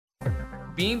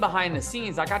being behind the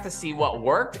scenes, I got to see what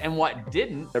worked and what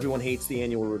didn't. Everyone hates the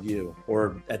annual review,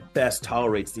 or at best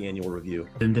tolerates the annual review.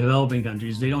 In developing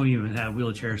countries, they don't even have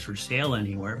wheelchairs for sale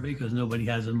anywhere because nobody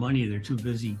has the money. They're too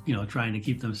busy, trying to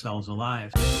keep themselves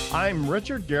alive. I'm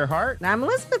Richard Gearhart. And I'm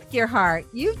Elizabeth Gearhart.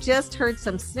 You've just heard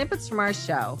some snippets from our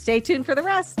show. Stay tuned for the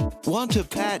rest. Want to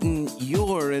patent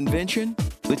your invention?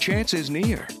 The chance is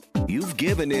near. You've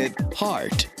given it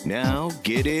heart. Now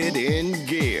get it in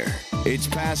gear. It's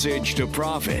Passage to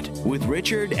Profit with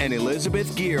Richard and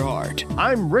Elizabeth Gearhart.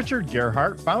 I'm Richard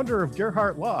Gearhart, founder of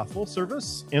Gearhart Law,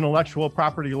 full-service intellectual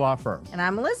property law firm. And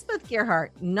I'm Elizabeth Gearhart,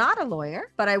 not a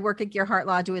lawyer, but I work at Gearhart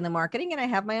Law doing the marketing, and I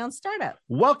have my own startup.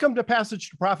 Welcome to Passage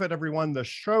to Profit, everyone, the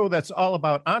show that's all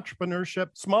about entrepreneurship,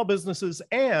 small businesses,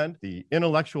 and the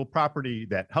intellectual property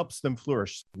that helps them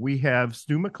flourish. We have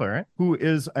Stu McLaren, who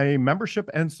is a membership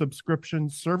and subscription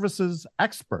services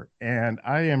expert, and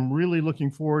I am really looking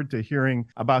forward to hearing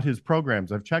about his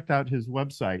programs. I've checked out his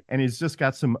website, and he's just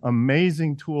got some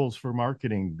amazing tools for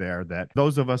marketing there that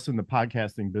those of us in the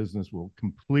podcasting business will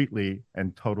completely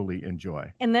and totally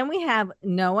enjoy. And then we have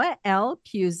Noah L.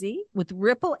 Pusey with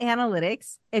Ripple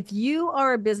Analytics. If you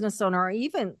are a business owner, or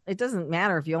even, it doesn't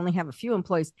matter if you only have a few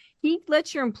employees, he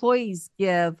lets your employees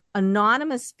give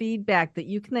anonymous feedback that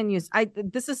you can then use.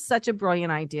 This is such a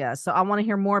brilliant idea. So I want to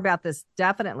hear more about this,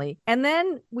 definitely. And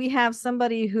then we have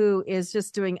somebody who is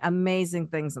just doing amazing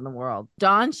things in the world.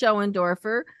 Don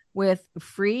Schoendorfer with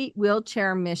Free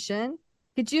Wheelchair Mission.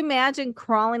 Could you imagine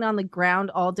crawling on the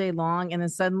ground all day long and then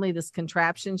suddenly this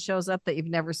contraption shows up that you've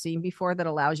never seen before that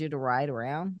allows you to ride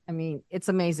around? I mean, it's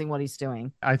amazing what he's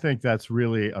doing. I think that's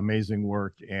really amazing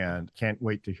work and can't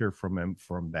wait to hear from him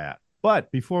from that.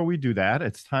 But before we do that,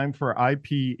 it's time for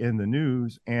IP in the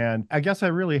news. And I guess I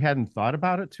really hadn't thought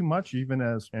about it too much, even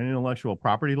as an intellectual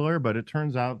property lawyer, but it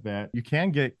turns out that you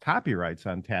can get copyrights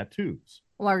on tattoos.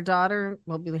 Well, our daughter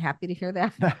will be happy to hear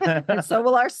that. And so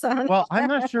will our son. Well, I'm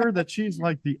not sure that she's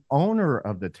like the owner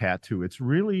of the tattoo. It's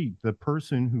really the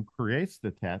person who creates the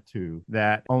tattoo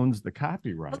that owns the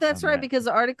copyright. Well, that's right, because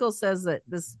the article says that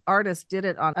this artist did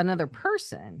it on another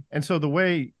person. And so the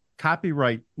way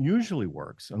copyright usually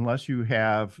works, unless you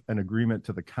have an agreement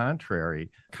to the contrary,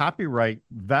 copyright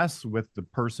vests with the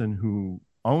person who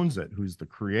owns it, who's the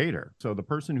creator. So the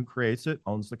person who creates it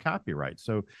owns the copyright.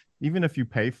 So even if you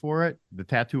pay for it, the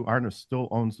tattoo artist still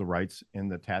owns the rights in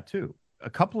the tattoo. A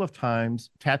couple of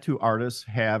times, tattoo artists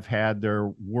have had their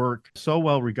work so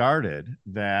well regarded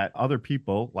that other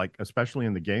people, like especially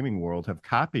in the gaming world, have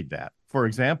copied that. For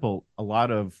example, a lot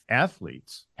of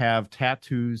athletes have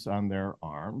tattoos on their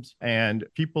arms, and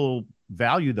people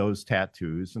value those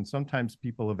tattoos. And sometimes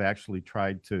people have actually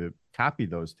tried to copy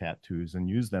those tattoos and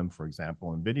use them, for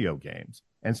example, in video games.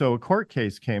 And so a court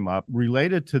case came up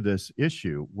related to this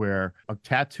issue where a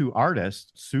tattoo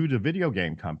artist sued a video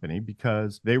game company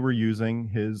because they were using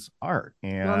his art.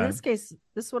 And well, in this case,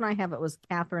 this one I have, it was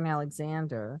Catherine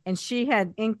Alexander, and she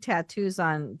had ink tattoos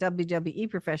on WWE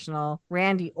professional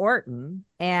Randy Orton,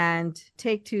 and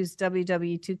Take-Two's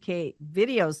WWE 2K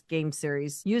videos game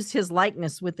series used his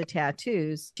likeness with the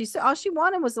tattoos. She said all she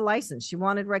wanted was a license. She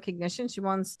wanted recognition. She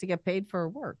wants to get paid for her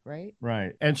work, right?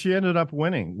 Right. And she ended up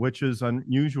winning, which is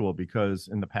unusual because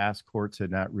in the past, courts had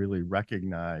not really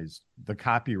recognized the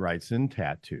copyrights in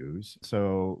tattoos.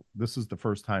 So this is the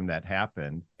first time that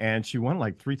happened. And she won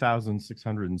like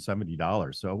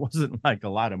 $3,670. So it wasn't like a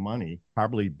lot of money,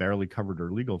 probably barely covered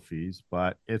her legal fees,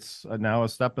 but it's now a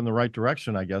step in the right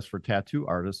direction, I guess, for tattoo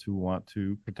artists who want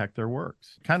to protect their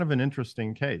works. Kind of an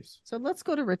interesting case. So let's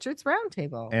go to Richard's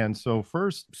Roundtable. And so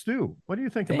first, Stu, what do you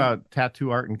think about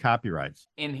tattoo art and copyrights?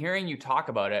 In hearing you talk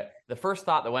about it, the first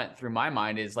thought that went through my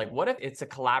mind is like, what if it's a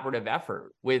collaborative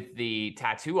effort with the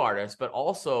tattoo artist, but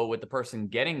also with the person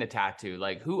getting the tattoo?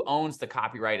 Like, who owns the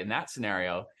copyright in that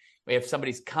scenario? If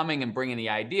somebody's coming and bringing the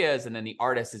ideas and then the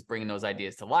artist is bringing those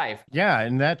ideas to life. Yeah,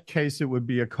 in that case, it would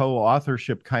be a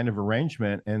co-authorship kind of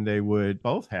arrangement, and they would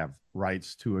both have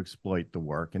rights to exploit the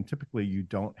work. And typically you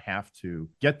don't have to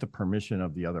get the permission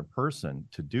of the other person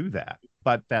to do that.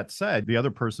 But that said, the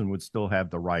other person would still have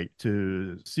the right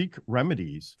to seek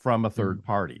remedies from a third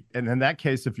party. And in that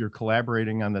case, if you're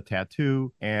collaborating on the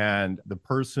tattoo and the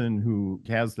person who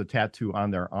has the tattoo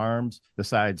on their arms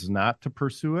decides not to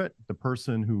pursue it, the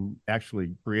person who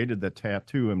actually created the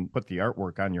tattoo and put the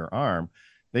artwork on your arm,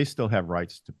 they still have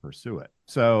rights to pursue it.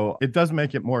 So it does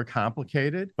make it more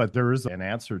complicated, but there is an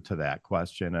answer to that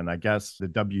question. And I guess the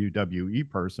WWE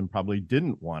person probably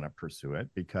didn't want to pursue it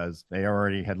because they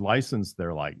already had licensed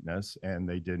their likeness and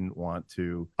they didn't want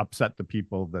to upset the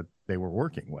people that they were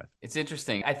working with. It's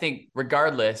interesting. I think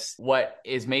regardless, what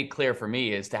is made clear for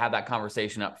me is to have that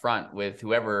conversation up front with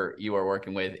whoever you are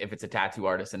working with, if it's a tattoo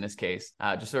artist in this case,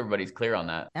 just so everybody's clear on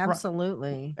that.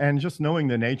 Absolutely. And just knowing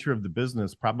the nature of the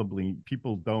business, probably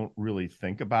people don't really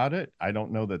think about it. I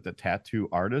don't know that the tattoo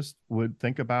artist would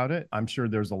think about it. I'm sure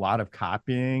there's a lot of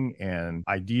copying and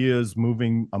ideas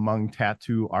moving among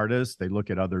tattoo artists. They look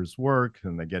at others' work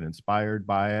and they get inspired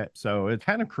by it. So it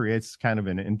kind of creates kind of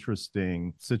an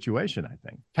interesting situation, I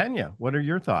think. Kenya, what are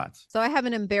your thoughts? So I have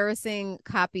an embarrassing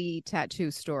copy tattoo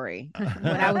story.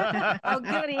 Oh,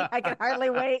 goody. I can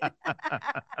hardly wait.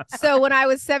 So when I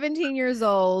was 17 years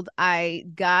old, I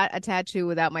got a tattoo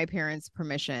without my parents'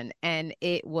 permission. And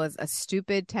it was a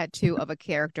stupid tattoo of a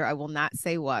character. I will not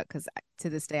say what, because to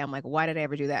this day, I'm like, why did I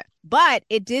ever do that? But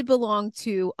it did belong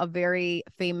to a very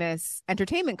famous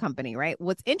entertainment company, right?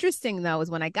 What's interesting, though,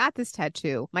 is when I got this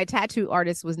tattoo, my tattoo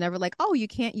artist was never like, oh, you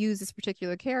can't use this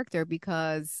particular character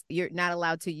because you're not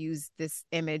allowed to use this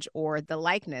image or the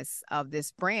likeness of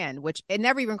this brand, which it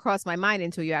never even crossed my mind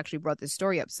until you actually brought this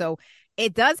story up. So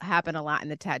it does happen a lot in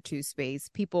the tattoo space.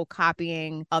 People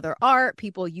copying other art,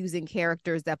 people using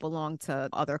characters that belong to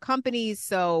other companies.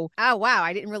 So, oh, wow,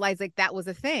 I didn't realize like that was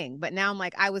a thing. But now I'm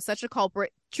like, I was such a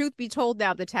culprit. Truth be told,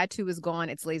 now the tattoo is gone,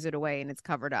 it's lasered away and it's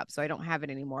covered up. So I don't have it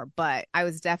anymore. But I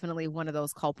was definitely one of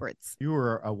those culprits. You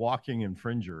were a walking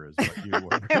infringer is what you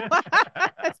were.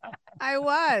 I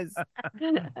was.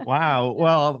 Wow.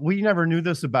 Well, we never knew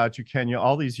this about you, Kenya,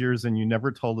 all these years, and you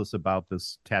never told us about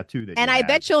this tattoo that and you I had.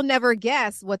 bet you'll never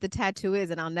guess what the tattoo is,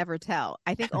 and I'll never tell.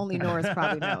 I think only Norris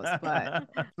probably knows. But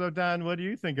So, Don, what do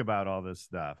you think about all this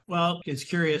stuff? Well, it's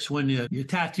curious when your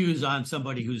tattoo's on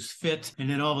somebody who's fit, and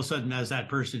then all of a sudden, as that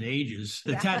person ages,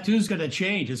 the tattoo's going to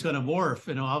change. It's going to morph,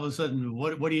 and all of a sudden,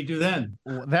 what do you do then?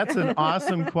 Well, that's an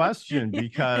awesome question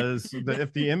because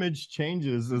if the image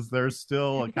changes, is there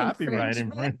still a copyright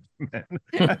infringement?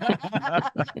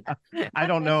 I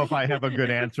don't know if I have a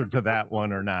good answer to that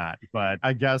one or not, but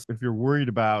I guess if you're worried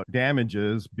about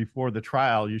damages before the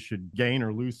trial, you should gain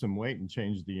or lose some weight and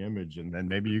change the image, and then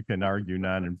maybe you can argue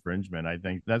non-infringement. I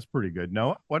think that's pretty good.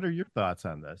 Noah, what are your thoughts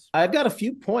on this? I've got a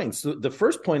few points. The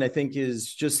first point, I think,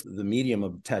 is just the medium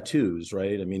of tattoos,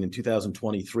 right? I mean, in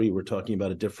 2023, we're talking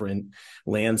about a different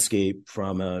landscape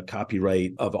from a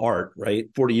copyright of art, right?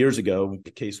 40 years ago,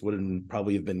 the case wouldn't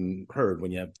probably have been heard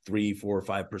when you have 3, 4,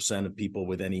 5% of people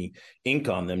with any ink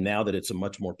on them. Now that it's a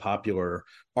much more popular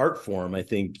art form, I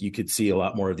think you could see a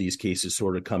lot more of these cases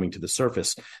sort of coming to the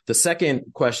surface. The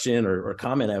second question or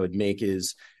comment I would make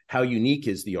is, how unique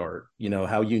is the art? You know,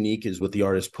 how unique is what the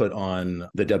artist put on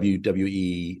the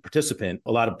WWE participant?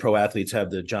 A lot of pro athletes have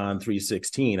the John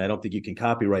 3:16. I don't think you can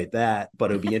copyright that,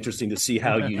 but it would be interesting to see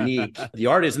how unique the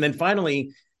art is. And then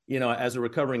finally, you know, as a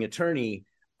recovering attorney,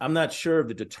 I'm not sure of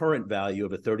the deterrent value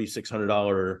of a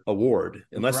 $3,600 award.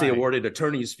 Unless they awarded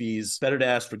attorney's fees, better to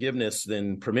ask forgiveness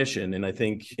than permission. And I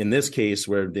think in this case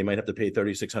where they might have to pay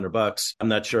 $3,600, I'm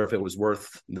not sure if it was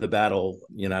worth the battle.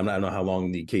 You know, I don't know how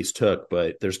long the case took,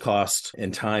 but there's cost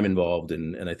and time involved.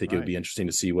 And I think it would be interesting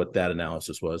to see what that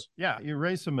analysis was. Yeah, you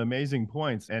raised some amazing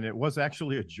points, and it was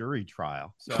actually a jury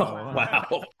trial. So,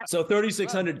 wow. So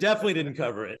 $3,600 definitely didn't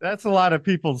cover it. That's a lot of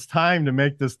people's time to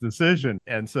make this decision.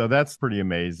 And so that's pretty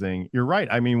amazing. You're right.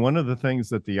 I mean, one of the things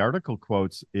that the article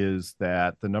quotes is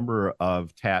that the number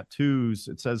of tattoos,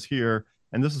 it says here,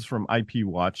 and this is from IP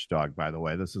Watchdog, by the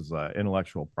way. This is an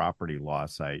intellectual property law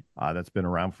site that's been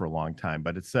around for a long time.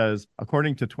 But it says,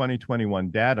 according to 2021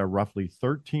 data, roughly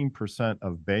 13%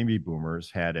 of baby boomers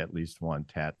had at least one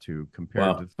tattoo,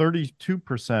 compared to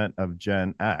 32% of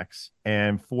Gen X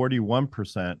and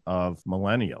 41% of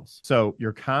millennials. So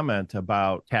your comment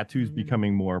about tattoos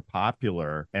becoming more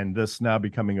popular and this now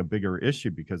becoming a bigger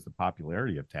issue because the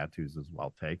popularity of tattoos is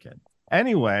well taken.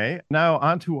 Anyway, now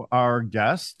on to our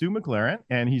guest, Stu McLaren,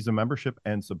 and he's a membership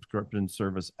and subscription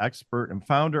service expert and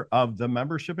founder of the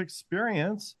Membership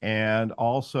Experience and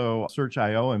also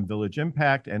Search.io and Village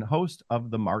Impact and host of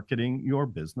the Marketing Your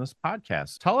Business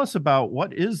podcast. Tell us about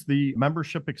what is the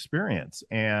Membership Experience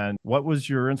and what was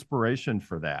your inspiration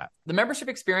for that? The Membership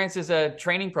Experience is a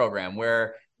training program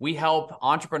where we help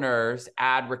entrepreneurs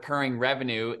add recurring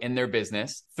revenue in their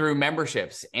business through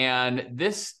memberships. And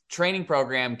this training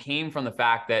program came from the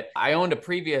fact that I owned a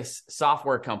previous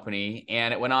software company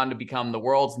and it went on to become the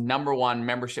world's #1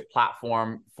 membership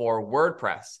platform for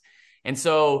WordPress. And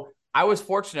so I was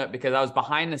fortunate because I was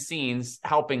behind the scenes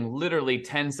helping literally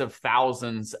tens of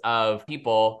thousands of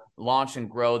people launch and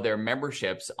grow their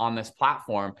memberships on this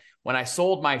platform. When I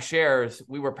sold my shares,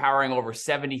 we were powering over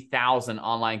 70,000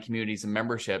 online communities and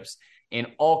memberships in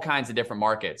all kinds of different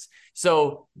markets.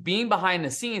 So being behind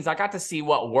the scenes, I got to see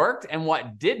what worked and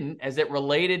what didn't as it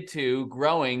related to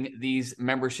growing these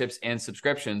memberships and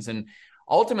subscriptions. And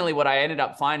ultimately, what I ended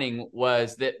up finding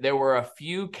was that there were a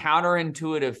few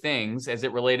counterintuitive things as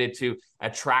it related to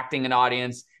attracting an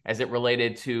audience, as it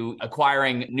related to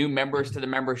acquiring new members to the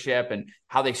membership and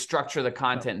how they structure the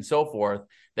content and so forth,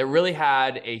 that really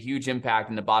had a huge impact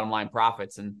in the bottom line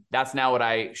profits. And that's now what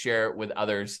I share with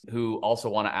others who also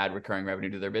want to add recurring revenue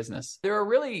to their business. There are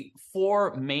really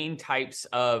four main types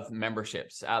of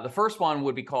memberships. The first one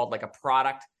would be called like a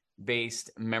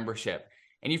product-based membership.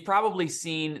 And you've probably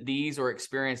seen these or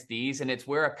experienced these, and it's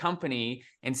where a company,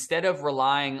 instead of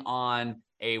relying on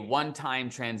a one-time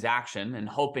transaction and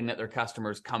hoping that their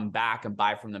customers come back and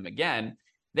buy from them again,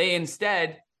 they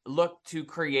instead look to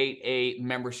create a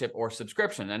membership or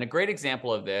subscription. And a great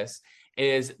example of this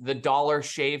is the Dollar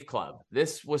Shave Club.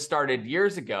 This was started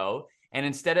years ago, and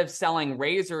instead of selling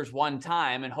razors one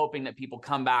time and hoping that people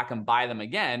come back and buy them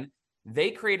again,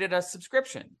 they created a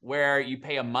subscription where you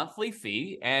pay a monthly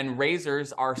fee and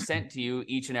razors are sent to you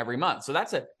each and every month. So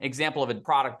that's an example of a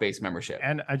product-based membership.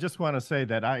 And I just want to say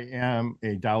that I am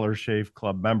a Dollar Shave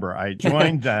Club member. I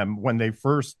joined them when they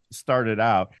first started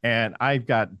out, and I've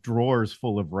got drawers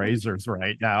full of razors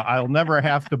right now. I'll never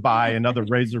have to buy another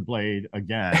razor blade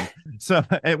again. So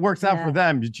it works out for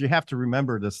them, but you have to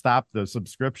remember to stop the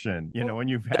subscription, when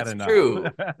you've had enough. True.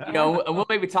 And we'll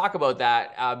maybe talk about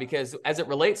that because as it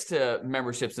relates to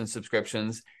memberships and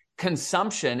subscriptions,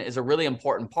 consumption is a really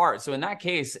important part. So in that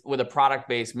case, with a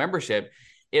product-based membership,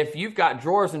 if you've got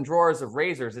drawers and drawers of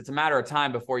razors, it's a matter of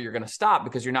time before you're going to stop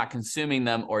because you're not consuming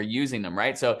them or using them,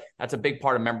 right? So that's a big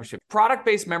part of membership.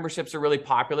 Product-based memberships are really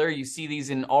popular. You see these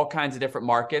in all kinds of different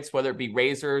markets, whether it be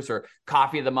razors or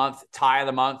coffee of the month, tie of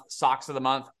the month, socks of the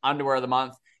month, underwear of the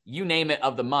month. You name it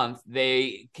of the month,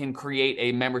 they can create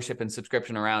a membership and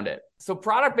subscription around it. So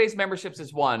product-based memberships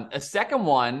is one. A second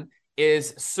one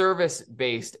is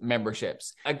service-based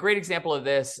memberships. A great example of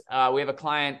this, we have a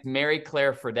client, Mary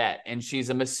Claire Fredette, and she's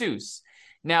a masseuse.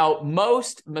 Now,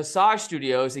 most massage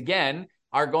studios, again,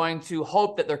 are going to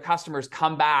hope that their customers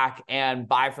come back and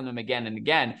buy from them again and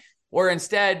again. Or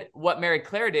instead, what Mary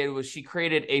Claire did was she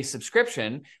created a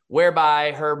subscription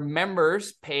whereby her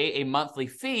members pay a monthly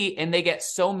fee and they get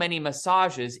so many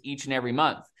massages each and every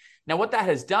month. Now, what that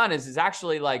has done is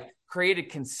actually created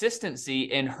consistency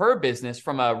in her business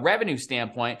from a revenue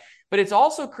standpoint, but it's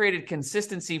also created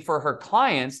consistency for her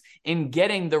clients in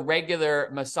getting the regular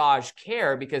massage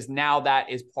care because now that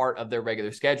is part of their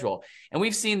regular schedule. And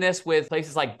we've seen this with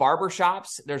places like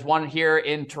barbershops. There's one here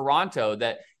in Toronto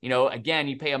that, again,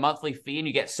 you pay a monthly fee and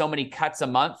you get so many cuts a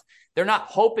month. They're not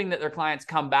hoping that their clients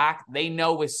come back. They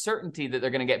know with certainty that they're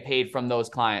going to get paid from those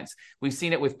clients. We've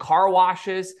seen it with car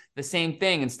washes, the same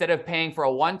thing. Instead of paying for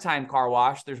a one-time car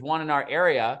wash, there's one in our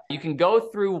area. You can go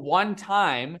through one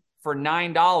time for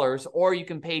 $9, or you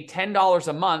can pay $10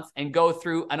 a month and go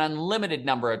through an unlimited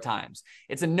number of times.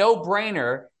 It's a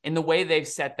no-brainer in the way they've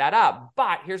set that up.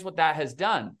 But here's what that has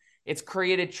done. It's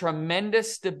created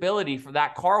tremendous stability for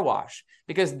that car wash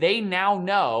because they now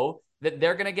know that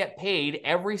they're going to get paid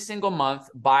every single month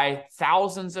by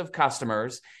thousands of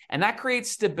customers. And that creates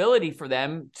stability for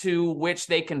them to which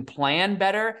they can plan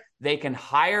better, they can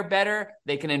hire better,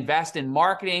 they can invest in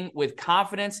marketing with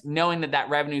confidence, knowing that that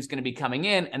revenue is going to be coming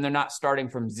in and they're not starting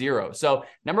from zero. So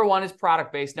number one is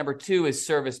product-based. Number two is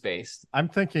service-based. I'm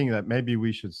thinking that maybe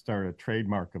we should start a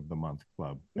trademark of the month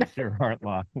club at your Heart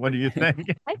Law. What do you think?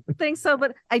 I think so,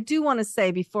 but I do want to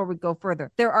say before we go further,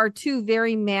 there are two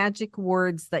very magic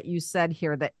words that you said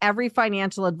here that every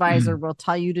financial advisor will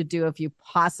tell you to do if you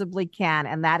possibly can,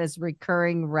 and that is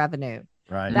recurring revenue.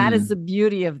 Right. That is the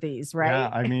beauty of these, right? Yeah,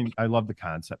 I mean, I love the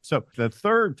concept. So the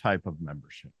third type of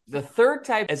membership. The third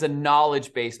type is a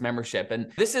knowledge-based membership.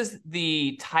 And this is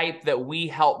the type that we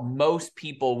help most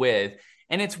people with.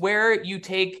 And it's where you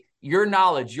take your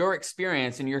knowledge, your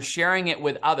experience, and you're sharing it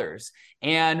with others.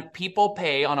 And people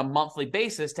pay on a monthly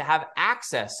basis to have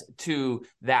access to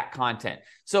that content.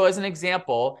 So as an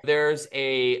example, there's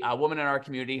a woman in our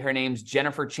community, her name's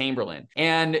Jennifer Chamberlain.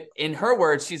 And in her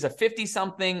words, she's a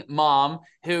 50-something mom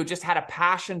who just had a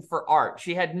passion for art.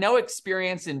 She had no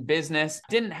experience in business,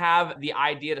 didn't have the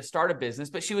idea to start a business,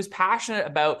 but she was passionate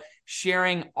about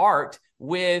sharing art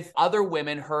with other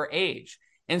women her age.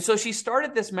 And so she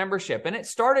started this membership, and it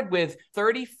started with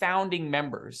 30 founding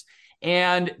members.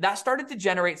 And that started to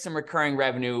generate some recurring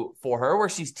revenue for her, where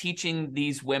she's teaching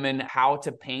these women how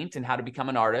to paint and how to become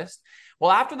an artist. Well,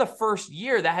 after the first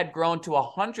year, that had grown to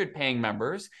 100 paying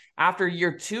members. After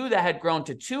year 2, that had grown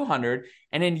to 200.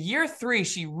 And in year 3,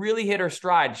 she really hit her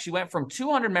stride. She went from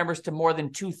 200 members to more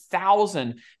than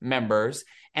 2,000 members.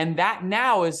 And that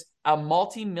now is a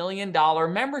multi-million-dollar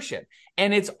membership.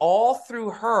 And it's all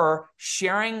through her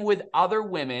sharing with other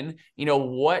women,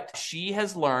 what she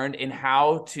has learned in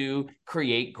how to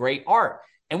create great art.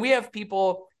 And we have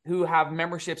people who have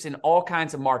memberships in all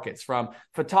kinds of markets, from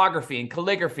photography and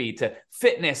calligraphy to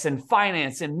fitness and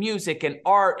finance and music and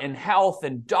art and health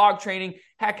and dog training.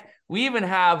 Heck, we even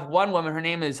have one woman, her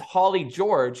name is Holly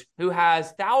George, who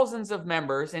has thousands of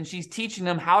members, and she's teaching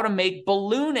them how to make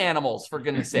balloon animals, for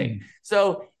goodness sake.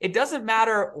 So it doesn't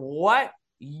matter what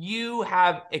you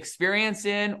have experience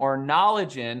in or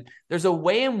knowledge in, there's a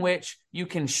way in which you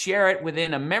can share it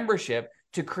within a membership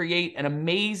to create an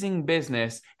amazing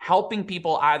business, helping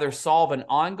people either solve an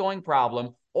ongoing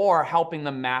problem or helping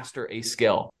them master a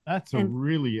skill. That's a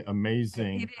really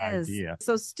amazing idea.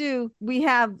 So, Stu, we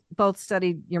have both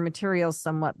studied your materials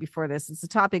somewhat before this. It's a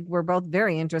topic we're both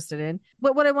very interested in.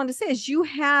 But what I wanted to say is you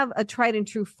have a tried and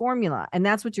true formula, and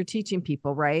that's what you're teaching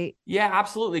people, right? Yeah,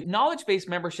 absolutely. Knowledge-based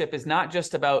membership is not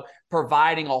just about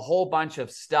providing a whole bunch of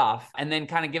stuff and then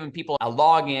kind of giving people a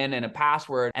login and a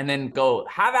password and then go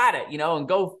have at it, and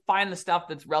go find the stuff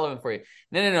that's relevant for you.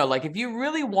 No. Like, if you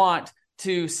really want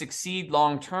to succeed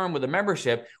long-term with a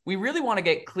membership, we really want to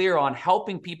get clear on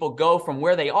helping people go from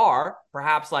where they are,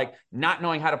 perhaps like not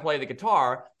knowing how to play the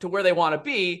guitar, to where they want to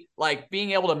be, like being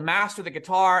able to master the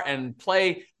guitar and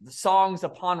play the songs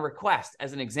upon request,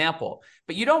 as an example.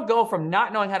 But you don't go from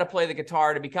not knowing how to play the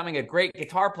guitar to becoming a great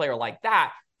guitar player like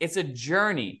that. It's a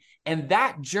journey. And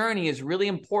that journey is really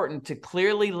important to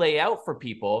clearly lay out for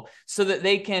people so that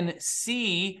they can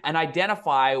see and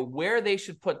identify where they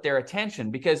should put their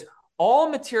attention, because all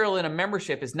material in a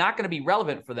membership is not going to be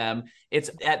relevant for them. It's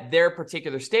at their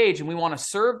particular stage, and we want to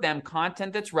serve them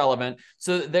content that's relevant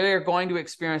so that they're going to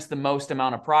experience the most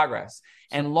amount of progress.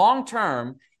 And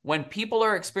long-term, when people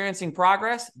are experiencing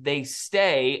progress, they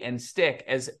stay and stick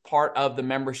as part of the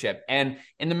membership. And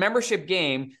in the membership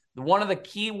game, one of the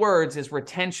key words is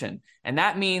retention. And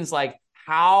that means like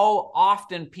how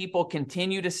often people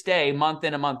continue to stay month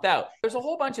in and month out. There's a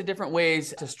whole bunch of different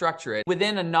ways to structure it.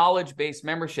 Within a knowledge-based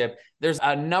membership, there's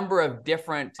a number of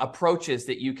different approaches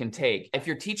that you can take. If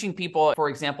you're teaching people, for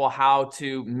example, how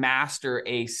to master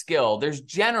a skill, there's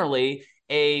generally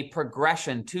a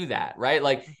progression to that, right?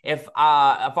 Like if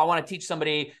I want to teach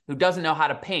somebody who doesn't know how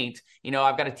to paint,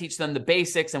 I've got to teach them the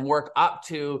basics and work up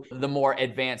to the more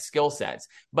advanced skill sets.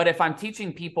 But if I'm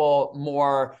teaching people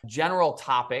more general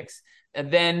topics,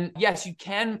 then yes, you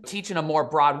can teach in a more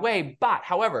broad way. But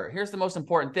however, here's the most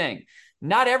important thing.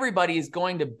 Not everybody is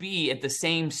going to be at the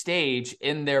same stage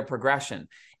in their progression.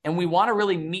 And we want to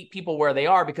really meet people where they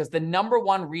are, because the number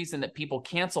one reason that people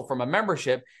cancel from a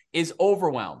membership is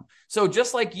overwhelm. So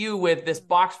just like you with this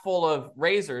box full of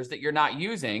razors that you're not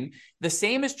using, the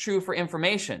same is true for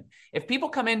information. If people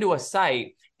come into a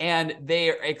site and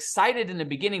they're excited in the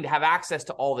beginning to have access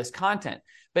to all this content,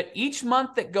 but each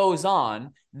month that goes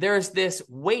on, there's this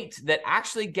weight that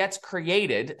actually gets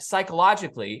created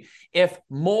psychologically if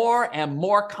more and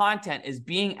more content is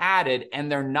being added and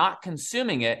they're not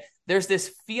consuming it. There's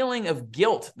this feeling of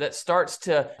guilt that starts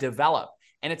to develop,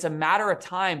 and it's a matter of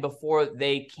time before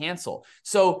they cancel.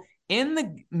 So in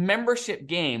the membership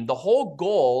game, the whole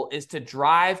goal is to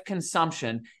drive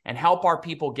consumption and help our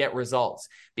people get results.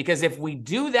 Because if we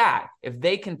do that, if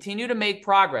they continue to make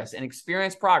progress and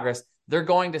experience progress, they're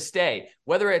going to stay.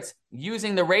 Whether it's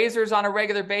using the razors on a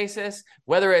regular basis,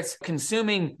 whether it's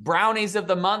consuming brownies of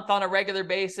the month on a regular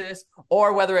basis,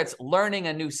 or whether it's learning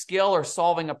a new skill or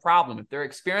solving a problem. If they're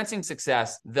experiencing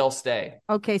success, they'll stay.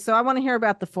 Okay, so I want to hear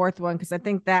about the fourth one, because I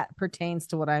think that pertains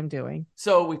to what I'm doing.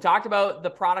 So we talked about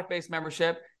the product-based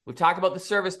membership. We've talked about the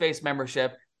service-based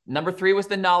membership. Number 3 was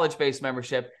the knowledge-based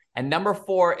membership. And number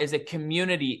 4 is a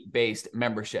community-based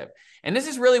membership. And this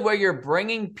is really where you're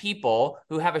bringing people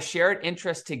who have a shared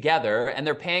interest together, and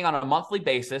they're paying on a monthly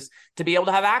basis to be able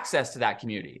to have access to that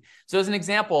community. So as an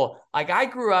example, like I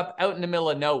grew up out in the middle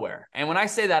of nowhere. And when I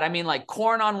say that, I mean like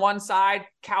corn on one side,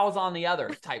 cows on the other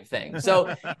type thing.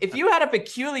 So if you had a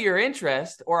peculiar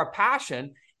interest or a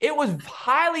passion, it was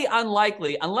highly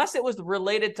unlikely, unless it was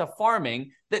related to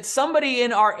farming, that somebody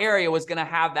in our area was going to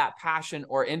have that passion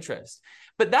or interest.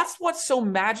 But that's what's so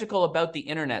magical about the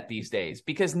internet these days,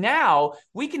 because now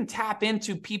we can tap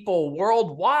into people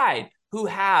worldwide who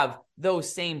have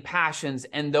those same passions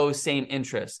and those same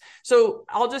interests. So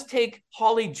I'll just take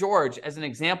Holly George as an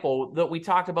example that we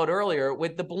talked about earlier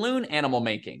with the balloon animal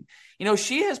making. You know,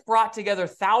 she has brought together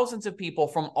thousands of people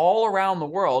from all around the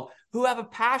world who have a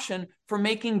passion for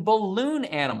making balloon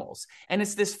animals. And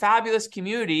it's this fabulous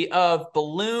community of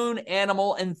balloon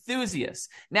animal enthusiasts.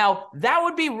 Now, that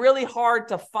would be really hard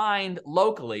to find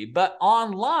locally, but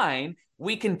online,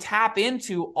 we can tap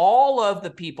into all of the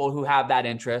people who have that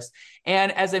interest.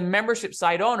 And as a membership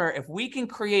site owner, if we can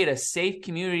create a safe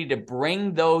community to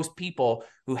bring those people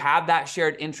who have that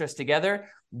shared interest together,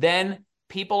 then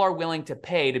people are willing to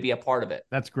pay to be a part of it.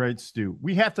 That's great, Stu.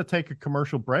 We have to take a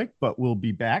commercial break, but we'll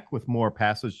be back with more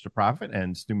Passage to Profit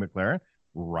and Stu McLaren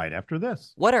right after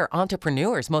this. What are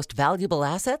entrepreneurs' most valuable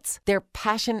assets? Their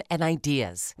passion and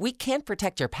ideas. We can't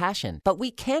protect your passion, but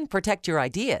we can protect your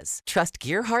ideas. Trust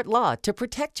Gearhart Law to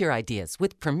protect your ideas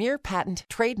with premier patent,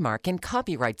 trademark, and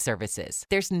copyright services.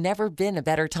 There's never been a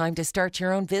better time to start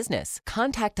your own business.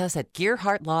 Contact us at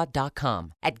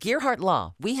GearhartLaw.com. At Gearhart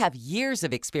Law, we have years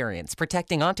of experience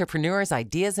protecting entrepreneurs'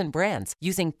 ideas and brands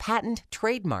using patent,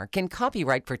 trademark, and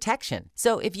copyright protection.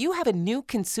 So if you have a new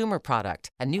consumer product,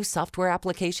 a new software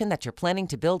application that you're planning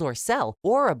to build or sell,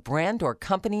 or a brand or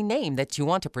company name that you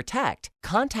want to protect,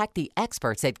 contact the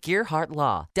experts at Gearhart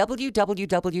Law.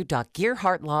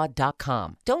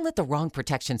 www.gearhartlaw.com. Don't let the wrong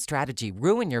protection strategy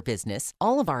ruin your business.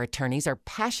 All of our attorneys are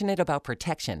passionate about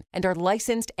protection and are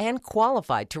licensed and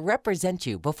qualified to represent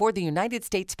you before the United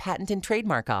States Patent and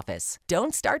Trademark Office.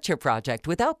 Don't start your project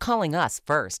without calling us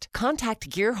first. Contact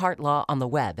Gearhart Law on the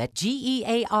web at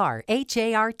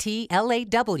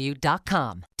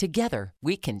GearhartLaw.com. Together,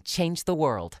 we can change the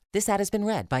world. This ad has been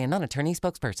read by a non-attorney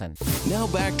spokesperson. Now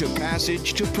back to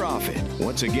Passage to Profit.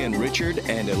 Once again, Richard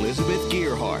and Elizabeth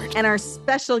Gearhart. And our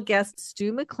special guest,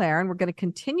 Stu McLaren. We're going to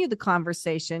continue the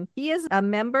conversation. He is a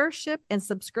membership and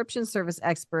subscription service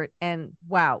expert. And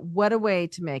wow, what a way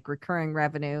to make recurring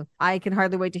revenue. I can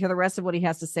hardly wait to hear the rest of what he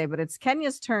has to say, but it's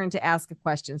Kenya's turn to ask a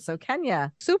question. So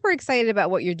Kenya. Super excited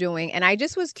about what you're doing. And I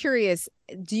just was curious,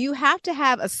 do you have to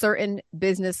have a certain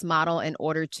business model in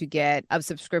order to get a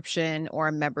subscription or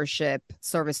a membership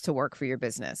service to work for your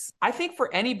business? I think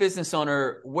for any business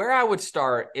owner, where I would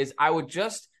start is I would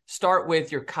just start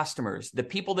with your customers, the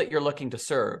people that you're looking to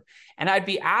serve. And I'd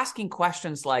be asking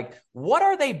questions like, what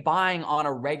are they buying on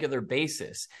a regular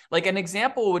basis? Like an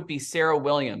example would be Sarah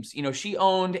Williams. You know, she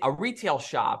owned a retail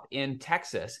shop in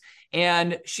Texas.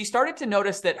 And she started to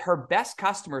notice that her best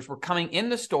customers were coming in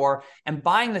the store and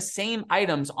buying the same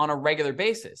items on a regular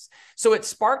basis. So it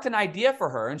sparked an idea for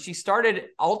her. And she started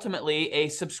ultimately a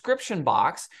subscription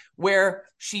box where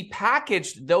she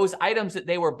packaged those items that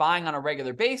they were buying on a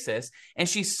regular basis, and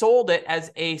she sold it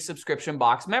as a subscription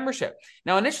box membership.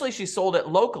 Now, initially, she sold it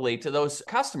locally to those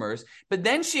customers, but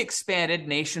then she expanded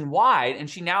nationwide, and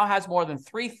she now has more than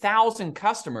 3,000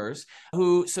 customers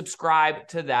who subscribe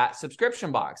to that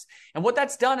subscription box. And what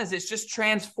that's done is it's just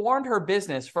transformed her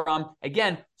business from,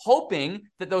 again, hoping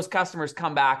that those customers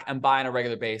come back and buy on a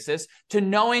regular basis to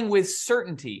knowing with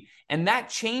certainty. And that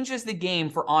changes the game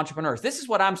for entrepreneurs. This is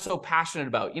what I'm so passionate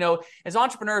about. You know, as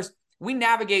entrepreneurs, we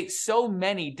navigate so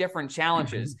many different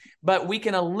challenges, but we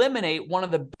can eliminate one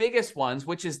of the biggest ones,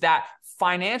 which is that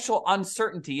financial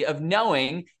uncertainty of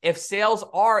knowing if sales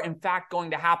are in fact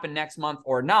going to happen next month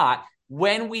or not,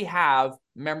 when we have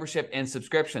membership and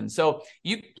subscription. So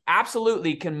you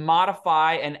absolutely can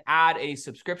modify and add a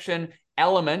subscription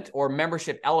element or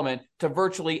membership element to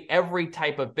virtually every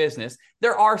type of business.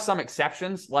 There are some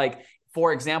exceptions, like,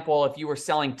 for example, if you were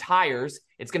selling tires,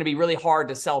 it's going to be really hard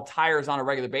to sell tires on a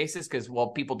regular basis because, well,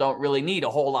 people don't really need a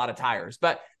whole lot of tires.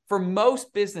 But for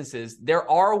most businesses, there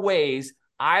are ways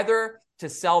either to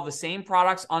sell the same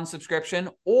products on subscription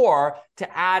or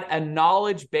to add a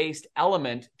knowledge-based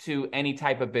element to any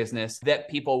type of business that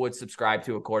people would subscribe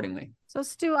to accordingly. So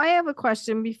Stu, I have a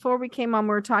question. Before we came on,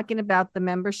 we were talking about the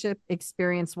membership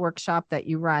experience workshop that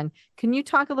you run. Can you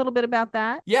talk a little bit about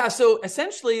that? Yeah. So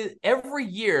essentially every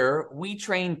year we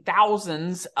train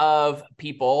thousands of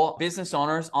people, business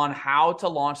owners, on how to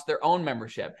launch their own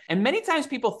membership. And many times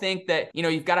people think that, you know,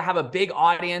 you've got to have a big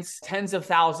audience, tens of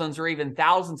thousands or even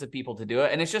thousands of people to do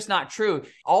it. And it's just not true.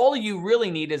 All you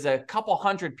really need is a couple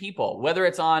hundred people, whether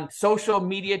it's on social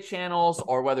media channels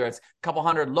or whether it's a couple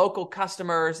hundred local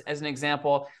customers. As an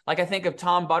example, like I think of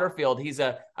Tom Butterfield, he's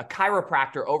a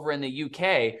chiropractor over in the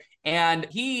UK. And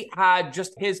he had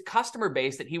just his customer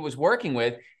base that he was working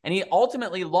with, and he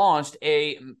ultimately launched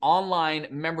a online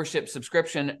membership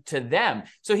subscription to them.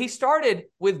 So he started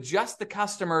with just the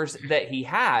customers that he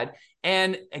had,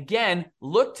 And again,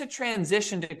 look to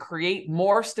transition to create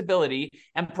more stability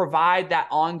and provide that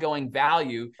ongoing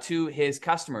value to his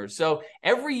customers. So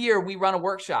every year we run a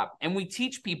workshop and we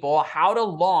teach people how to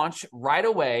launch right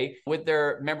away with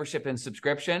their membership and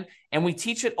subscription. And we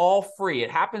teach it all free.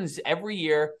 It happens every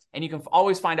year. And you can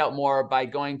always find out more by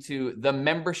going to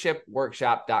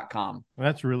themembershipworkshop.com.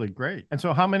 That's really great. And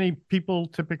so how many people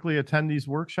typically attend these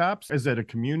workshops? Is it a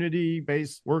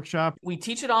community-based workshop? We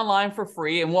teach it online for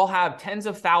free, and we'll have tens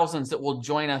of thousands that will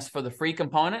join us for the free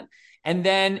component. And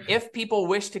then if people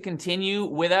wish to continue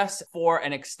with us for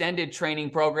an extended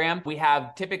training program, we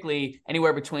have typically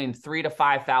anywhere between 3,000 to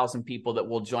 5,000 people that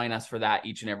will join us for that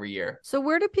each and every year. So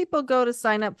where do people go to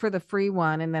sign up for the free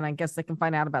one? And then I guess they can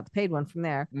find out about the paid one from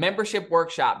there.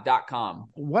 Membershipworkshop.com.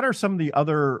 What are some of the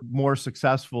other more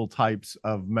successful types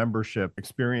of membership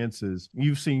experiences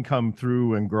you've seen come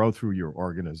through and grow through your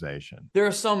organization? There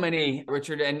are so many,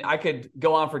 Richard, and I could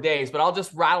go on for days, but I'll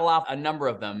just rattle off a number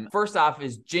of them. First off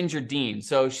is Ginger Dean.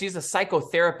 So she's a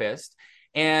psychotherapist,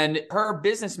 and her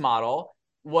business model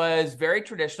was very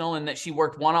traditional in that she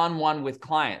worked one-on-one with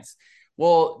clients.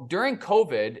 Well, during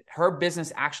COVID, her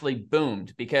business actually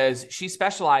boomed because she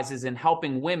specializes in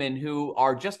helping women who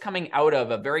are just coming out of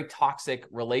a very toxic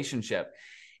relationship.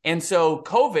 And so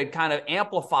COVID kind of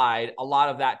amplified a lot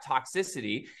of that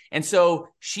toxicity. And so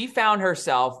she found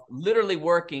herself literally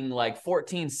working like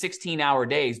 14, 16-hour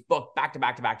days, booked back to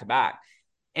back to back to back.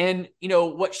 And,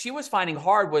 what she was finding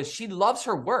hard was she loves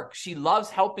her work. She loves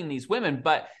helping these women,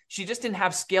 but she just didn't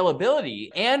have scalability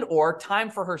and or time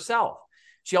for herself.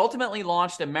 She ultimately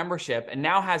launched a membership and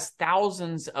now has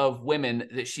thousands of women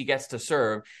that she gets to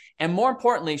serve. And more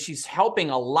importantly, she's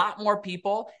helping a lot more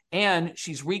people, and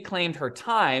she's reclaimed her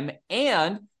time,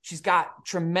 and she's got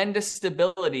tremendous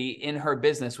stability in her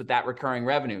business with that recurring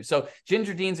revenue. So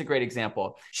Ginger Dean's a great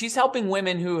example. She's helping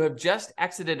women who have just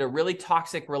exited a really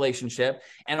toxic relationship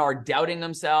and are doubting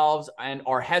themselves and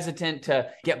are hesitant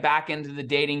to get back into the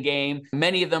dating game.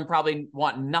 Many of them probably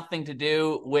want nothing to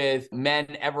do with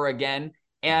men ever again.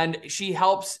 And she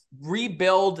helps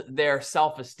rebuild their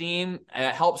self-esteem,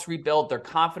 helps rebuild their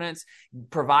confidence,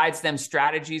 provides them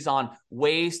strategies on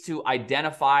ways to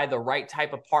identify the right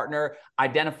type of partner,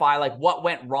 identify like what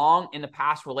went wrong in the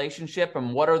past relationship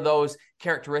and what are those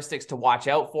characteristics to watch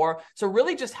out for. So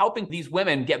really just helping these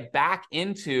women get back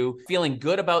into feeling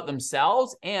good about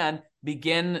themselves and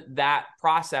begin that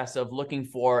process of looking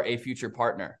for a future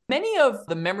partner. Many of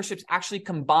the memberships actually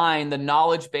combine the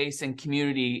knowledge base and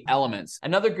community elements.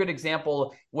 Another good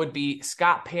example would be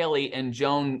Scott Paley and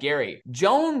Joan Gary.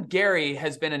 Joan Gary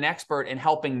has been an expert in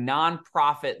helping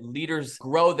nonprofit leaders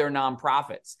grow their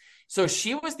nonprofits. So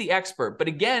she was the expert. But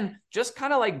again, just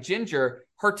kind of like Ginger,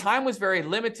 her time was very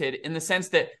limited in the sense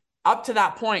that up to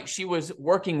that point, she was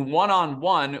working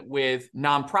one-on-one with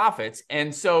nonprofits.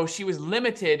 And so she was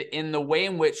limited in the way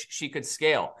in which she could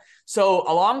scale. So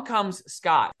along comes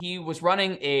Scott. He was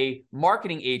running a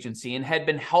marketing agency and had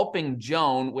been helping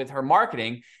Joan with her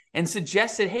marketing and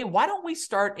suggested, hey, why don't we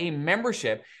start a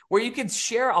membership where you could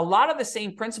share a lot of the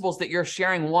same principles that you're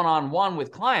sharing one-on-one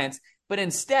with clients, but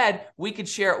instead we could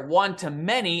share it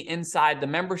one-to-many inside the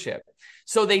membership.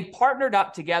 So they partnered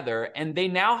up together, and they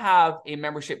now have a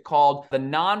membership called the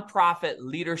Nonprofit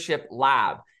Leadership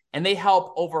Lab. And they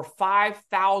help over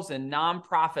 5,000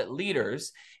 nonprofit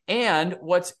leaders. And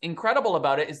what's incredible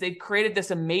about it is they've created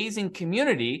this amazing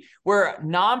community where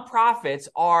nonprofits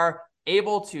are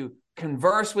able to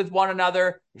converse with one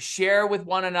another, share with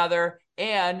one another,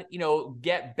 and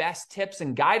get best tips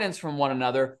and guidance from one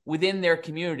another within their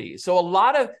community. So a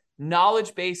lot of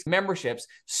knowledge-based memberships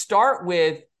start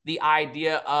with the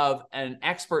idea of an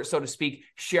expert, so to speak,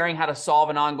 sharing how to solve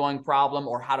an ongoing problem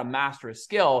or how to master a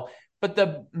skill. But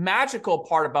the magical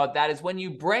part about that is when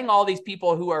you bring all these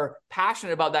people who are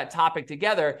passionate about that topic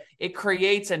together, it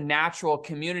creates a natural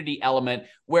community element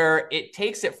where it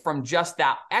takes it from just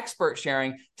that expert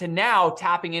sharing to now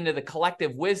tapping into the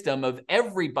collective wisdom of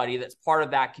everybody that's part of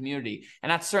that community.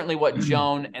 And that's certainly what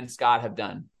Joan and Scott have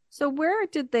done. So where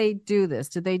did they do this?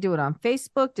 Did they do it on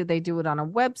Facebook? Did they do it on a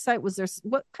website?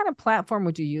 What kind of platform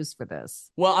would you use for this?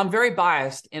 Well, I'm very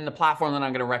biased in the platform that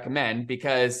I'm going to recommend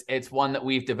because it's one that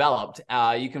we've developed.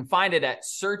 You can find it at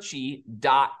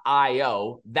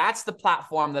Searchie.io. That's the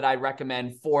platform that I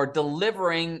recommend for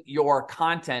delivering your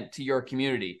content to your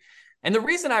community. And the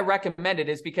reason I recommend it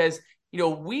is because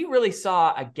we really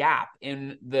saw a gap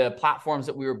in the platforms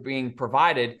that we were being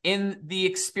provided in the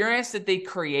experience that they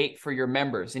create for your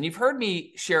members. And you've heard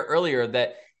me share earlier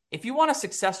that if you want a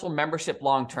successful membership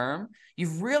long-term,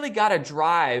 you've really got to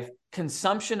drive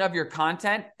consumption of your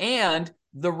content and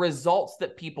the results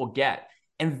that people get.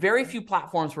 And very few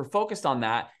platforms were focused on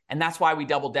that. And that's why we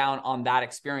doubled down on that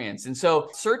experience. And so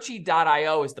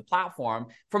Searchy.io is the platform.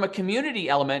 From a community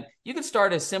element, you can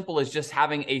start as simple as just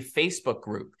having a Facebook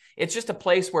group. It's just a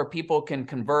place where people can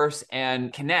converse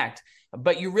and connect.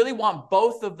 But you really want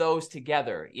both of those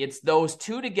together. It's those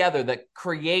two together that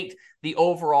create the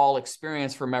overall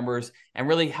experience for members and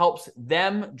really helps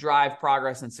them drive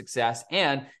progress and success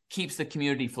and keeps the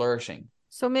community flourishing.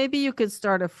 So maybe you could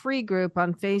start a free group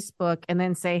on Facebook and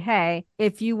then say, hey,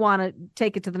 if you want to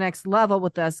take it to the next level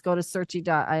with us, go to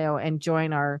Searchy.io and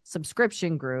join our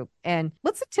subscription group. And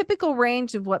what's the typical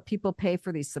range of what people pay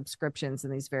for these subscriptions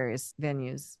in these various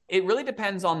venues? It really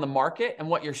depends on the market and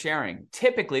what you're sharing.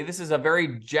 Typically, this is a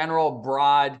very general,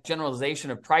 broad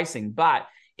generalization of pricing, but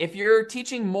if you're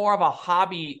teaching more of a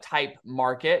hobby type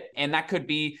market, and that could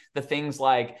be the things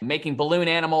like making balloon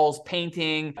animals,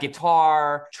 painting,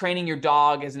 guitar, training your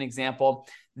dog as an example,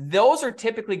 those are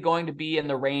typically going to be in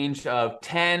the range of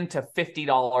 $10 to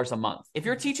 $50 a month. If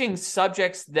you're teaching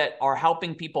subjects that are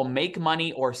helping people make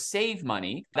money or save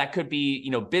money, that could be,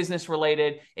 business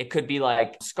related. It could be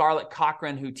like Scarlett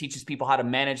Cochran, who teaches people how to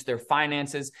manage their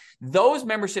finances. Those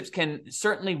memberships can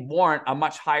certainly warrant a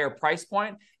much higher price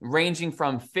point, ranging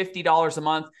from $50 a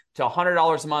month to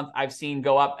 $100 a month. I've seen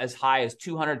go up as high as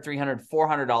 $200, $300,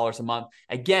 $400 a month.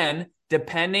 Again,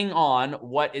 depending on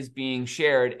what is being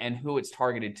shared and who it's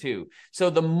targeted to. So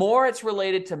the more it's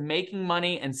related to making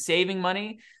money and saving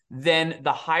money, then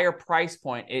the higher price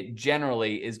point it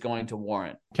generally is going to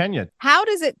warrant. Kenya, how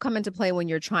does it come into play when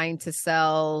you're trying to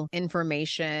sell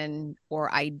information or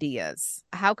ideas?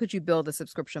 How could you build a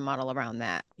subscription model around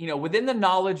that? Within the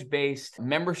knowledge-based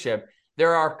membership,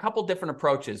 there are a couple different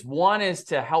approaches. One is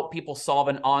to help people solve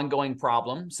an ongoing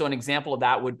problem. So an example of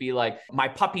that would be like, my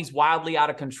puppy's wildly out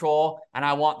of control and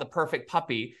I want the perfect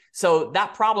puppy. So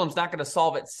that problem's not going to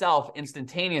solve itself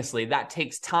instantaneously. That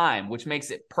takes time, which makes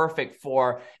it perfect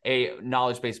for a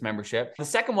knowledge-based membership. The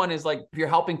second one is like, if you're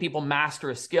helping people master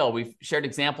a skill. We've shared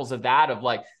examples of that, of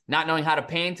like not knowing how to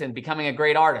paint and becoming a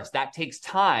great artist. That takes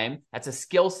time. That's a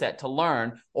skill set to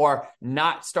learn. Or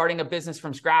not starting a business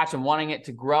from scratch and wanting it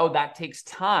to grow. That takes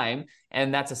time.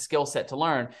 And that's a skill set to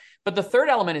learn. But the third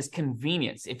element is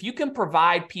convenience. If you can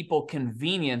provide people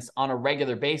convenience on a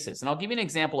regular basis, and I'll give you an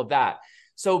example of that.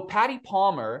 So Patty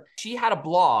Palmer, she had a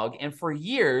blog, and for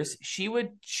years, she would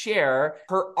share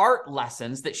her art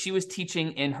lessons that she was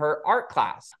teaching in her art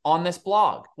class on this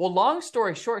blog. Well, long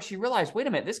story short, she realized, wait a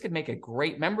minute, this could make a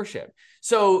great membership.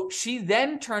 So she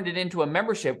then turned it into a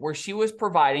membership where she was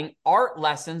providing art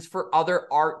lessons for other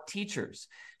art teachers.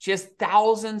 She has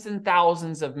thousands and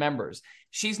thousands of members.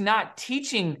 She's not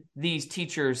teaching these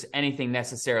teachers anything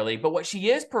necessarily, but what she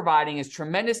is providing is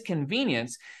tremendous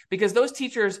convenience, because those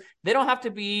teachers, they don't have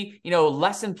to be,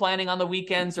 lesson planning on the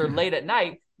weekends or late at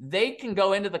night. They can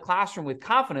go into the classroom with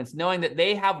confidence, knowing that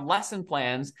they have lesson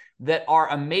plans that are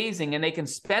amazing, and they can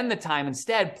spend the time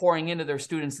instead pouring into their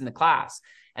students in the class.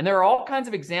 And there are all kinds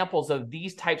of examples of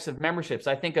these types of memberships.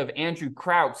 I think of Andrew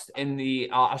Krautz in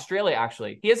Australia,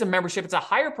 actually. He has a membership. It's a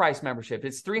higher price membership.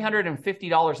 It's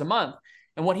 $350 a month.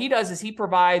 And what he does is he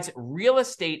provides real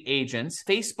estate agents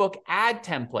Facebook ad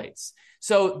templates.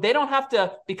 So they don't have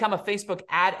to become a Facebook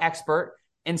ad expert.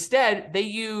 Instead, they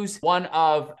use one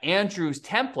of Andrew's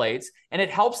templates, and it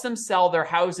helps them sell their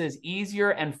houses easier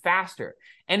and faster.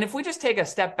 And if we just take a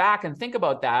step back and think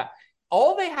about that,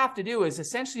 all they have to do is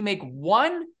essentially make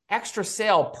one extra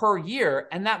sale per year,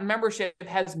 and that membership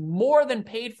has more than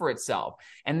paid for itself.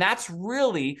 And that's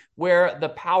really where the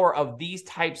power of these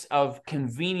types of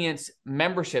convenience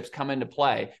memberships come into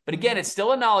play. But again, it's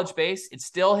still a knowledge base. It's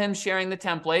still him sharing the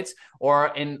templates, or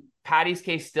in Patty's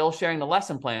case, still sharing the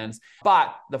lesson plans.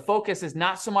 But the focus is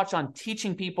not so much on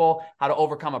teaching people how to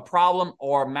overcome a problem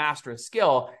or master a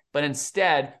skill, but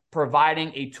instead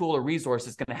providing a tool or resource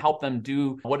that's going to help them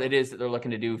do what it is that they're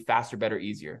looking to do faster, better,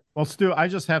 easier. Well, Stu, I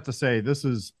just have to say, this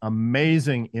is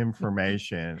amazing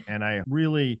information. And I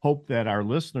really hope that our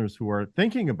listeners who are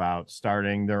thinking about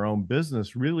starting their own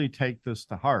business really take this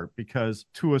to heart, because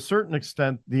to a certain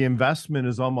extent, the investment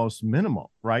is almost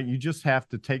minimal, right? You just have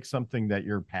to take something that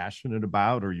you're passionate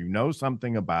about or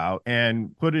something about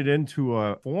and put it into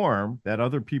a form that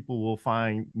other people will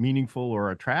find meaningful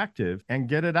or attractive and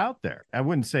get it out there. I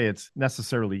wouldn't say it's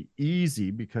necessarily easy,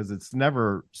 because it's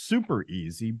never super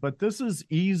easy, but this is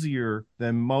easier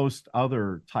than most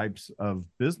other types of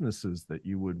businesses that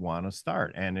you would want to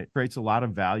start. And it creates a lot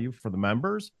of value for the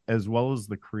members as well as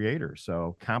the creator.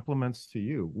 So compliments to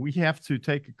you. We have to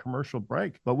take a commercial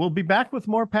break, but we'll be back with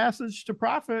more Passage to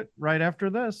Profit right after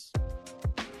this.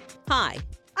 Hi,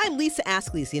 I'm Lisa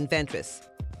Askley, the inventress,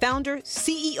 founder,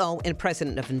 CEO, and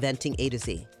president of Inventing A to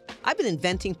Z. I've been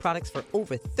inventing products for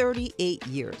over 38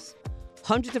 years.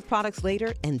 Hundreds of products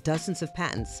later and dozens of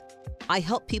patents. I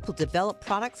help people develop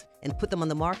products and put them on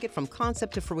the market from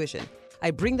concept to fruition.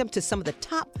 I bring them to some of the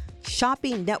top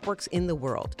shopping networks in the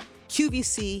world: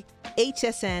 QVC,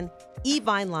 HSN,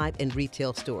 eVine Live, and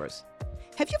retail stores.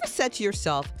 Have you ever said to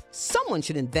yourself, someone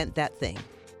should invent that thing?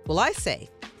 Well, I say,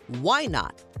 why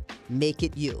not make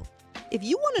it you? If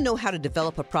you want to know how to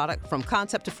develop a product from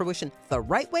concept to fruition the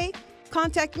right way,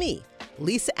 contact me,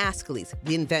 Lisa Askeles,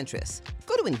 the inventress.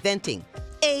 Go to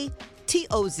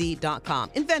inventingatoz.com,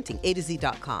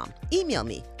 inventingatoz.com. Email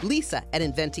me,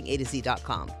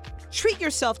 lisa@inventingatoz.com. Treat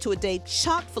yourself to a day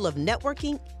chock full of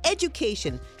networking,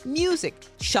 education, music,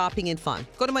 shopping, and fun.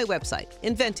 Go to my website,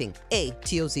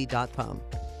 inventingatoz.com.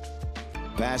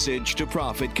 Passage to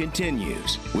Profit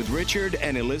continues with Richard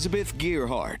and Elizabeth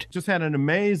Gearhart. Just had an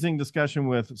amazing discussion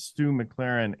with Stu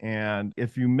McLaren. And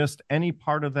if you missed any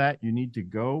part of that, you need to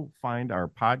go find our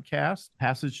podcast,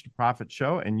 Passage to Profit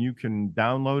Show, and you can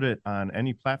download it on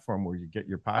any platform where you get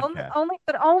your podcast. Only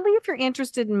if you're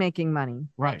interested in making money.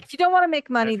 Right. If you don't want to make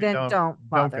money, then don't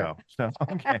bother. Don't go. So,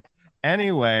 okay.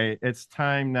 Anyway, it's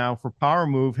time now for Power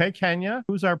Move. Hey, Kenya,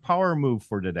 who's our Power Move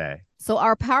for today? So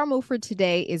our power move for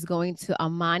today is going to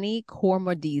Amani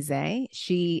Kormodize.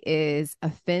 She is a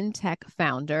fintech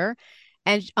founder.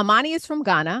 And Amani is from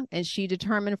Ghana, and she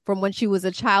determined from when she was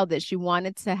a child that she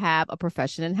wanted to have a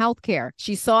profession in healthcare.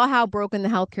 She saw how broken the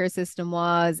healthcare system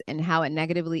was and how it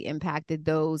negatively impacted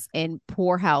those in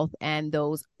poor health and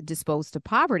those disposed to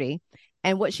poverty.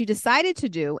 And what she decided to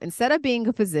do, instead of being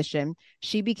a physician,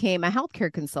 she became a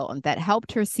healthcare consultant that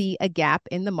helped her see a gap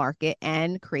in the market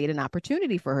and create an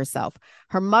opportunity for herself.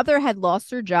 Her mother had lost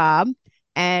her job,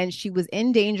 and she was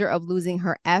in danger of losing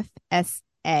her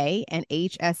FSA and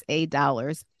HSA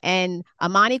dollars. And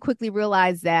Amani quickly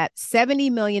realized that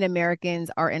 70 million Americans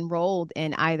are enrolled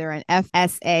in either an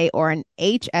FSA or an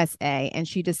HSA. And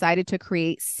she decided to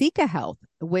create Sika Health,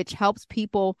 which helps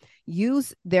people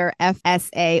use their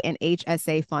FSA and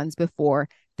HSA funds before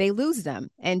they lose them.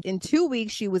 And in 2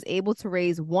 weeks, she was able to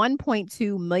raise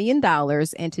 $1.2 million,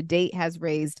 and to date has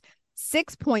raised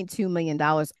 $6.2 million.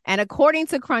 And according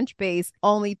to Crunchbase,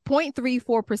 only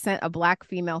 0.34% of Black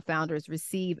female founders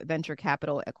receive venture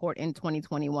capital in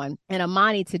 2021. And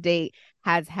Amani to date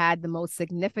has had the most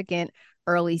significant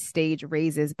early stage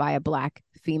raises by a Black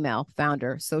female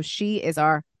founder. So she is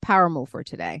our power move for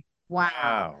today.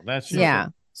 Wow. That's yeah.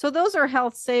 So those are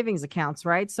health savings accounts,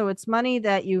 right? So it's money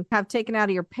that you have taken out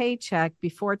of your paycheck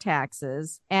before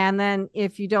taxes. And then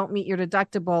if you don't meet your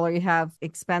deductible or you have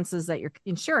expenses that your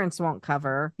insurance won't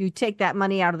cover, you take that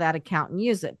money out of that account and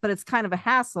use it. But it's kind of a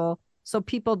hassle. So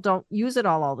people don't use it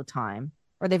all the time,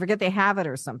 or they forget they have it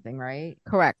or something, right?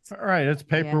 Correct. All right. It's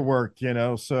paperwork,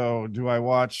 So do I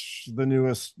watch the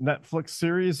newest Netflix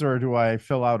series, or do I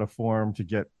fill out a form to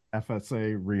get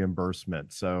FSA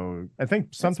reimbursement? So I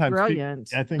think sometimes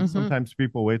sometimes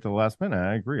people wait to the last minute.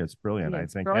 I agree, it's brilliant. I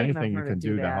think anything you can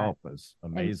do to help is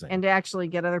amazing, and to actually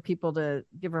get other people to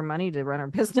give her money to run her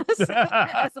business.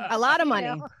 A lot of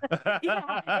money.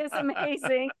 It's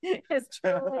amazing.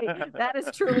 That is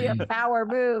truly a power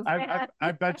move.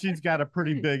 I bet she's got a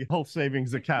pretty big health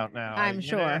savings account now. I'm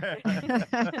sure.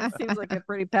 Seems like a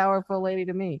pretty powerful lady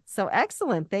to me. So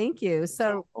excellent, thank you.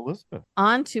 So Elizabeth,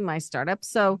 on to my startup.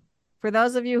 So for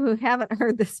those of you who haven't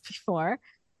heard this before,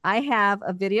 I have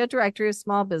a video directory of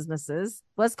small businesses.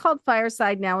 It was called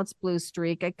Fireside. Now it's Blue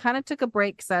Streak. I kind of took a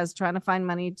break because I was trying to find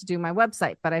money to do my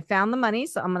website, but I found the money.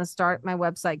 So I'm going to start my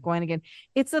website going again.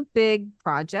 It's a big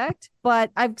project,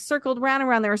 but I've circled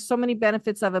around. There are so many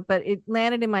benefits of it, but it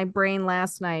landed in my brain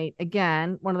last night.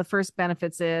 Again, one of the first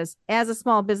benefits is, as a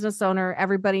small business owner,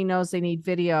 everybody knows they need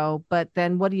video, but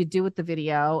then what do you do with the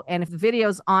video? And if the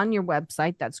video's on your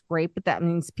website, that's great, but that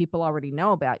means people already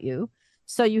know about you.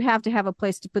 So you have to have a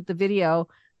place to put the video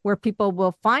where people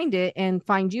will find it and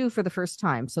find you for the first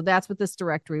time. So that's what this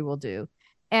directory will do.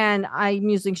 And I'm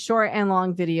using short and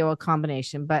long video, a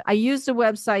combination, but I used a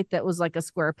website that was like a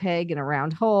square peg in a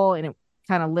round hole, and it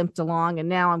kind of limped along. And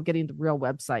now I'm getting the real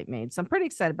website made. So I'm pretty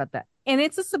excited about that. And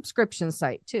it's a subscription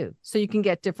site too. So you can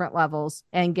get different levels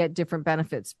and get different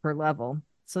benefits per level.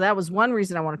 So that was one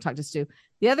reason I want to talk to Stu.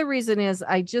 The other reason is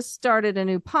I just started a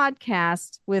new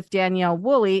podcast with Danielle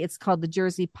Woolley. It's called the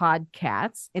Jersey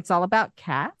Podcats. It's all about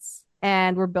cats,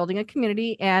 and we're building a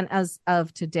community. And as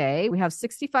of today, we have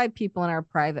 65 people in our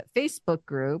private Facebook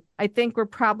group. I think we're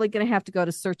probably going to have to go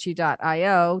to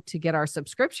searchy.io to get our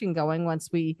subscription going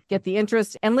once we get the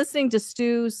interest. And listening to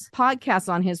Stu's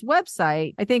podcast on his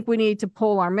website, I think we need to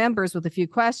poll our members with a few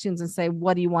questions and say,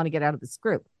 what do you want to get out of this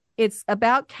group? It's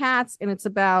about cats and it's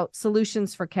about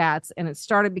solutions for cats. And it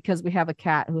started because we have a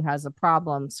cat who has a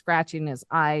problem scratching his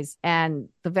eyes, and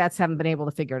the vets haven't been able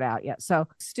to figure it out yet. So,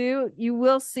 Stu, you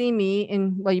will see me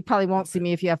well, you probably won't see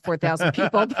me if you have 4,000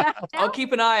 people. I'll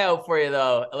keep an eye out for you,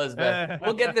 though, Elizabeth.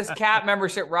 We'll get this cat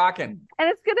membership rocking. And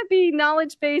it's going to be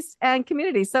knowledge-based and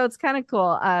community. So it's kind of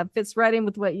cool. Fits right in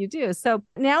with what you do. So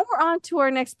now we're on to our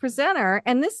next presenter.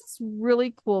 And this is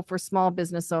really cool for small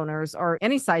business owners or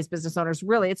any size business owners,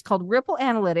 really. It's called Ripple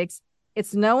Analytics.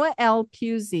 It's Noah L.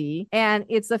 Pusey, and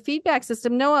it's a feedback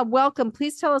system. Noah, welcome.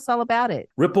 Please tell us all about it.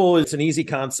 Ripple is an easy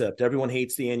concept. Everyone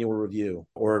hates the annual review,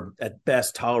 or at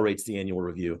best tolerates the annual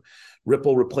review.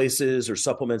 Ripple replaces or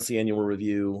supplements the annual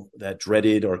review, that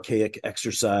dreaded archaic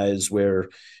exercise where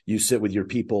you sit with your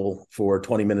people for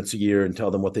 20 minutes a year and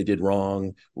tell them what they did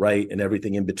wrong, right, and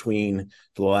everything in between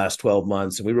for the last 12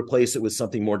 months. And we replace it with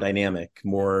something more dynamic,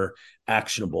 more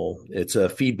actionable. It's a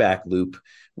feedback loop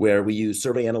where we use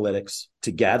survey analytics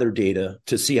to gather data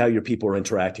to see how your people are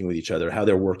interacting with each other, how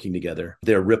they're working together,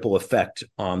 their ripple effect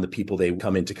on the people they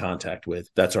come into contact with.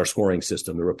 That's our scoring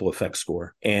system, the ripple effect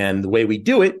score. And the way we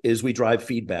do it is we drive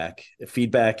feedback.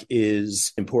 Feedback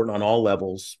is important on all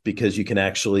levels because you can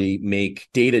actually make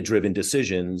data-driven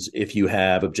decisions if you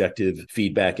have objective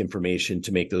feedback information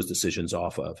to make those decisions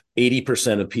off of.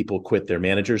 80% of people quit their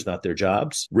managers, not their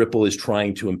jobs. Ripple is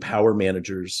trying to empower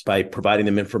managers by providing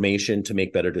them information to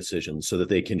make better decisions so that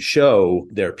they can show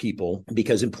their people,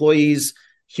 because employees,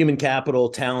 human capital,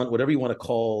 talent, whatever you want to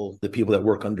call the people that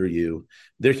work under you,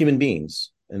 they're human beings.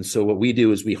 And so what we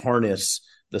do is we harness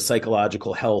the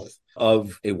psychological health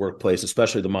of a workplace,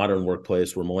 especially the modern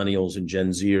workplace where millennials and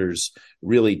Gen Zers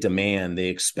really demand, they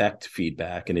expect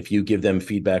feedback. And if you give them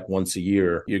feedback once a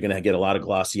year, you're going to get a lot of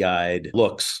glossy-eyed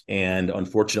looks and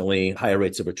unfortunately higher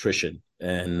rates of attrition.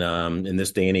 And in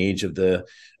this day and age of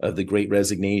the great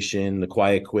resignation, the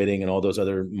quiet quitting, and all those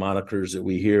other monikers that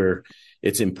we hear,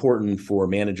 it's important for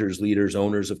managers, leaders,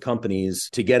 owners of companies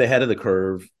to get ahead of the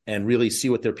curve and really see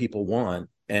what their people want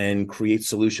and create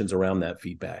solutions around that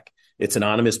feedback. It's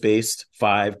anonymous based,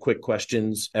 5 quick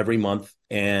questions every month,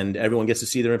 and everyone gets to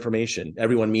see their information.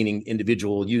 Everyone, meaning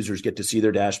individual users, get to see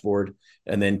their dashboard,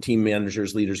 and then team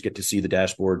managers, leaders get to see the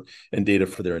dashboard and data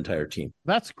for their entire team.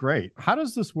 That's great. How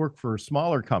does this work for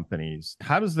smaller companies?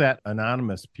 How does that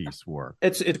anonymous piece work?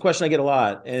 It's a question I get a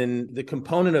lot. And the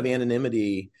component of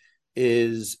anonymity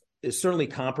is certainly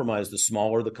compromised the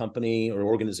smaller the company or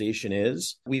organization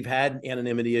is. We've had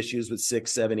anonymity issues with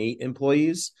 6, 7, 8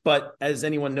 employees. But as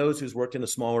anyone knows who's worked in a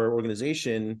smaller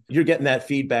organization, you're getting that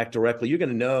feedback directly. You're going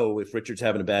to know if Richard's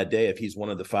having a bad day if he's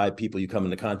one of the 5 people you come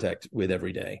into contact with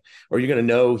every day. Or you're going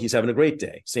to know he's having a great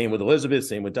day. Same with Elizabeth,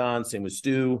 same with Don, same with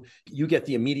Stu. You get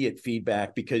the immediate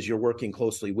feedback because you're working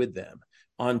closely with them.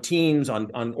 On teams, on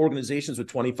organizations with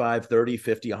 25, 30,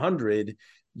 50, 100,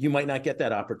 you might not get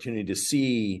that opportunity to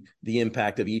see the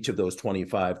impact of each of those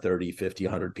 25, 30, 50,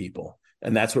 100 people.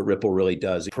 And that's what Ripple really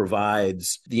does. It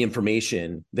provides the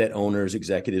information that owners,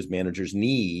 executives, managers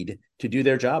need to do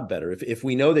their job better. If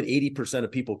we know that 80%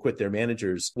 of people quit their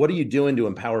managers, what are you doing to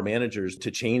empower managers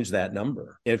to change that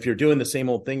number? If you're doing the same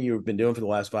old thing you've been doing for the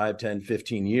last 5, 10,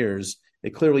 15 years,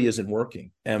 it clearly isn't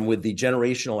working. And with the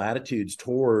generational attitudes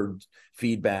toward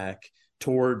feedback,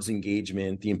 towards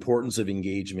engagement, the importance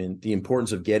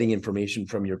of getting information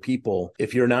from your people.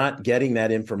 If you're not getting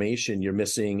that information, you're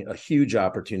missing a huge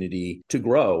opportunity to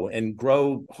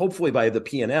grow hopefully by the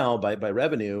P&L, by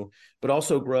revenue, but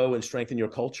also grow and strengthen your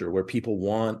culture where people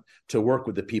want to work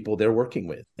with the people they're working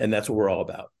with. And that's what we're all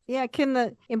about. Yeah. Can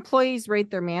the employees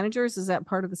rate their managers? Is that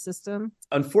part of the system?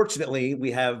 Unfortunately,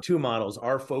 we have 2 models.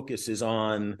 Our focus is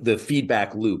on the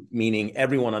feedback loop, meaning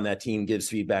everyone on that team gives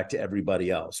feedback to everybody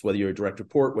else, whether you're a direct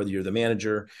report, whether you're the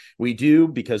manager. We do,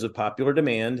 because of popular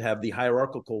demand, have the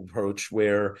hierarchical approach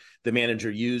where the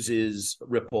manager uses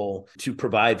Ripple to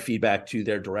provide feedback to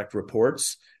their direct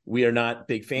reports. We are not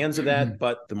big fans of that,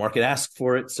 but the market asked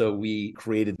for it. So we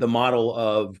created the model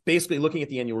of basically looking at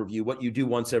the annual review, what you do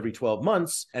once every 12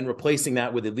 months, and replacing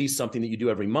that with at least something that you do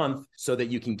every month so that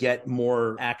you can get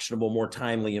more actionable, more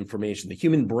timely information. The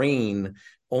human brain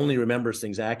only remembers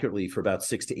things accurately for about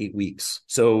 6 to 8 weeks.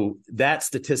 So that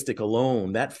statistic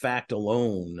alone, that fact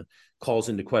alone, calls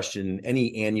into question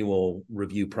any annual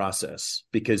review process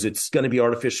because it's going to be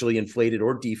artificially inflated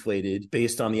or deflated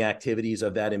based on the activities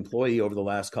of that employee over the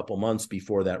last couple months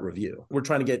before that review. We're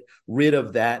trying to get rid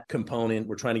of that component.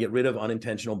 We're trying to get rid of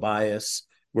unintentional bias.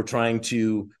 We're trying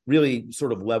to really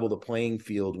sort of level the playing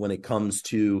field when it comes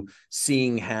to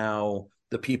seeing how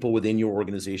the people within your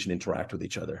organization interact with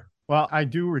each other. Well, I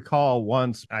do recall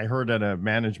once I heard at a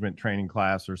management training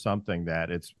class or something that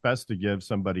it's best to give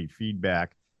somebody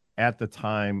feedback at the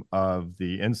time of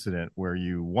the incident where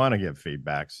you want to give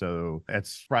feedback. So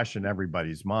it's fresh in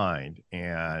everybody's mind.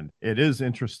 And it is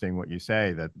interesting what you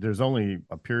say, that there's only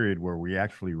a period where we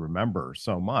actually remember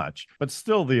so much, but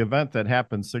still the event that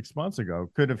happened 6 months ago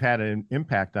could have had an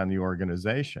impact on the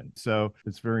organization. So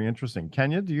it's very interesting.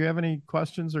 Kenya, do you have any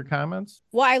questions or comments?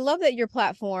 Well, I love that your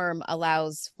platform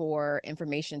allows for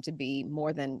information to be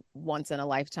more than once in a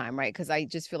lifetime, right? Because I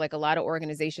just feel like a lot of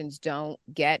organizations don't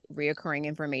get reoccurring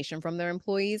information from their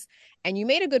employees. And you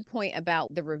made a good point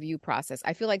about the review process.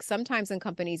 I feel like sometimes in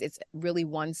companies, it's really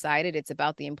one-sided. It's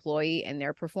about the employee and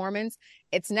their performance.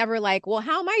 It's never like, well,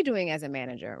 how am I doing as a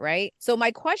manager, right? So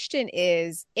my question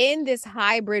is, in this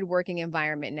hybrid working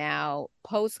environment now,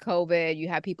 post-COVID, you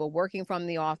have people working from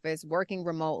the office, working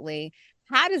remotely.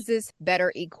 How does this better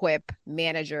equip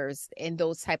managers in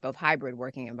those type of hybrid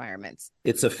working environments?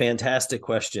 It's a fantastic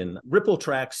question. Ripple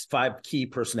tracks 5 key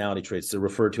personality traits. They're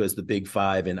referred to as the big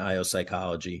 5 in IO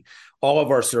psychology. All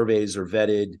of our surveys are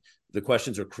vetted. The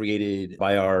questions are created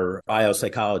by our IO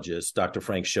psychologist, Dr.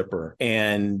 Frank Schipper.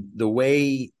 And the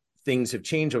way things have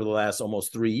changed over the last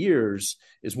almost 3 years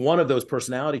is one of those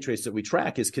personality traits that we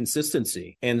track is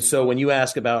consistency. And so when you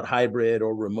ask about hybrid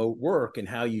or remote work and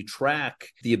how you track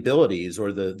the abilities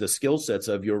or the skill sets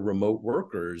of your remote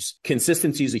workers,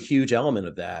 consistency is a huge element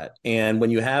of that. And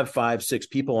when you have 5, 6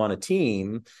 people on a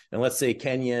team, and let's say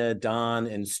Kenya, Don,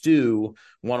 and Stu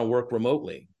want to work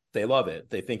remotely, they love it.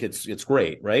 They think it's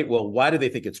great, right? Well, why do they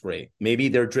think it's great? Maybe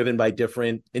they're driven by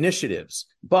different initiatives.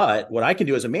 But what I can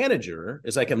do as a manager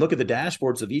is I can look at the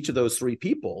dashboards of each of those 3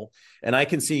 people, and I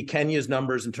can see Kenya's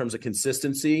numbers in terms of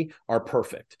consistency are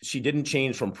perfect. She didn't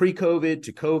change from pre-COVID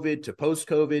to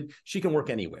post-COVID. She can work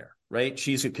anywhere, right?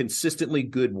 She's a consistently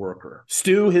good worker.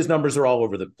 Stu, his numbers are all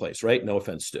over the place, right? No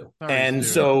offense, Stu. Sorry, and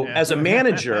Stu. so Yeah. as a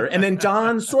manager, and then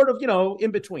Don's sort of, in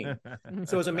between.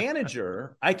 So as a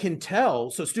manager, I can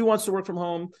tell. So Stu wants to work from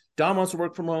home. Don wants to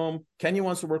work from home. Kenya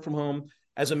wants to work from home.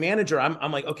 As a manager,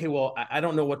 I'm like, okay, well, I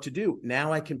don't know what to do.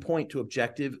 Now I can point to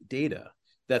objective data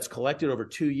that's collected over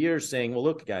 2 years saying, well,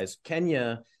 look, guys,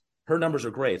 Kenya, her numbers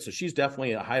are great. So she's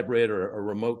definitely a hybrid or a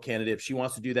remote candidate. If she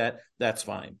wants to do that, that's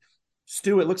fine.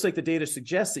 Stu, it looks like the data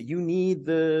suggests that you need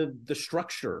the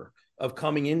structure of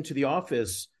coming into the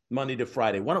office Monday to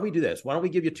Friday. Why don't we do this? Why don't we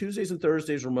give you Tuesdays and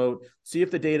Thursdays remote, see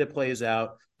if the data plays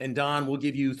out. And Don, we'll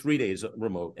give you 3 days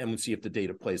remote and we'll see if the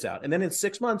data plays out. And then in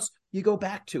 6 months, you go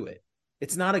back to it.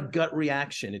 It's not a gut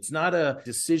reaction. It's not a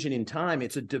decision in time.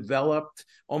 It's a developed,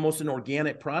 almost an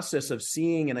organic process of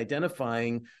seeing and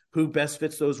identifying who best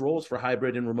fits those roles for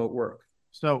hybrid and remote work.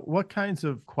 So what kinds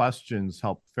of questions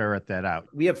help ferret that out?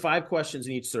 We have 5 questions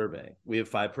in each survey. We have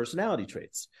 5 personality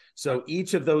traits. So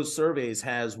each of those surveys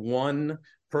has 1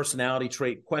 personality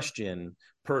trait question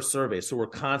per survey. So we're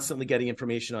constantly getting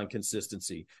information on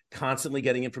consistency, constantly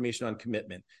getting information on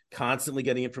commitment, constantly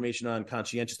getting information on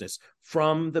conscientiousness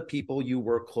from the people you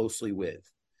work closely with.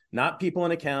 Not people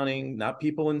in accounting, not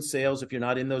people in sales, if you're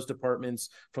not in those departments,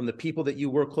 from the people that you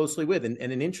work closely with. And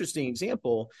an interesting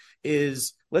example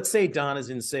is, let's say Don is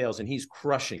in sales and he's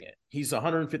crushing it. He's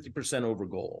 150% over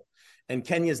goal, and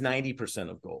Kenya's 90%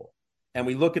 of goal. And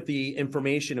we look at the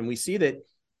information and we see that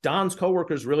Don's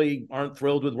coworkers really aren't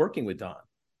thrilled with working with Don.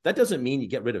 That doesn't mean you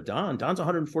get rid of Don. Don's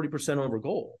 140% over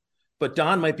goal. But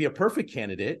Don might be a perfect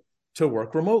candidate to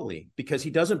work remotely because he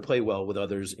doesn't play well with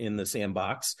others in the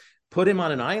sandbox. Put him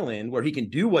on an island where he can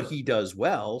do what he does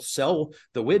well, sell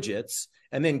the widgets.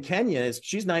 And then Kenya,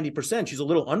 she's 90%. She's a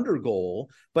little under goal,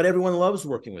 but everyone loves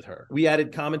working with her. We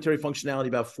added commentary functionality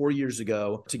about 4 years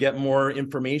ago to get more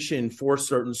information for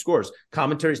certain scores.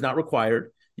 Commentary is not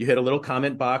required. You hit a little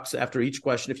comment box after each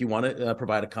question if you want to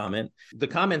provide a comment. The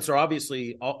comments are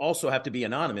obviously also have to be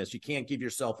anonymous. You can't give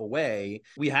yourself away.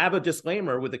 We have a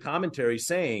disclaimer with the commentary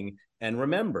saying, and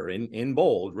remember, in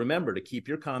bold, remember to keep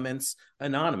your comments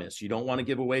anonymous. You don't want to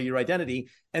give away your identity.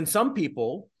 And some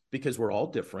people, because we're all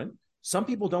different, some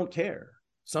people don't care.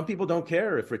 Some people don't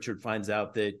care if Richard finds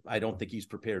out that I don't think he's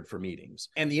prepared for meetings.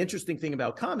 And the interesting thing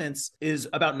about comments is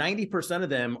about 90% of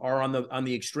them are on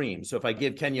the extreme. So if I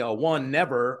give Kenya a 1,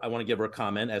 never, I want to give her a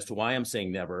comment as to why I'm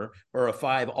saying never, or a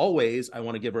 5, always, I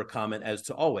want to give her a comment as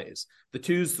to always. The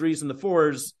 2s, 3s, and the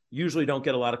 4s usually don't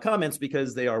get a lot of comments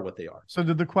because they are what they are. So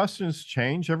did the questions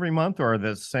change every month, or are they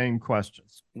the same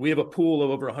questions? We have a pool of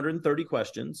over 130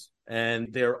 questions, and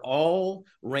they're all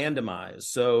randomized.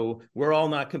 So we're all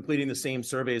not completing the same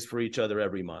surveys for each other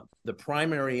every month. The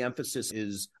primary emphasis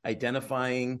is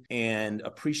identifying and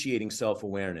appreciating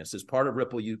self-awareness. As part of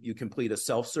Ripple, you complete a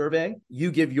self-survey.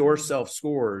 You give yourself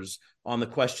scores on the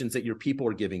questions that your people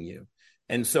are giving you.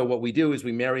 And so what we do is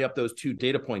we marry up those 2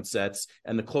 data point sets,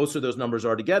 and the closer those numbers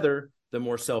are together, the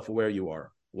more self-aware you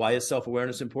are. Why is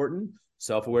self-awareness important?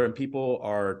 Self-aware people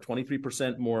are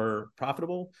 23% more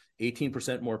profitable,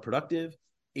 18% more productive,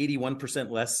 81%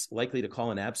 less likely to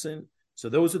call an absent. So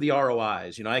those are the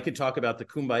ROIs. You know, I could talk about the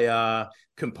kumbaya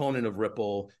component of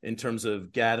Ripple in terms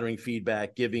of gathering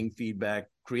feedback, giving feedback,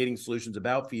 creating solutions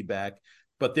about feedback.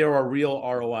 But there are real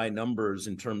ROI numbers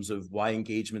in terms of why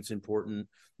engagement's important,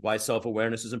 why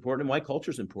self-awareness is important, and why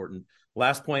culture is important.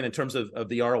 Last point in terms of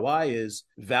the ROI is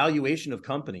valuation of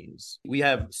companies. We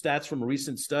have stats from a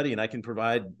recent study, and I can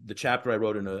provide the chapter I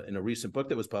wrote in a recent book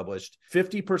that was published.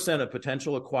 50% of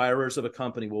potential acquirers of a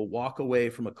company will walk away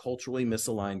from a culturally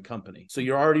misaligned company. So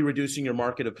you're already reducing your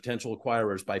market of potential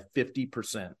acquirers by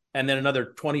 50%. And then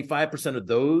another 25% of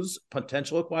those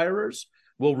potential acquirers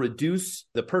will reduce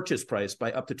the purchase price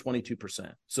by up to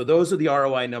 22%. So those are the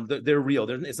ROI numbers. They're real.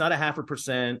 It's not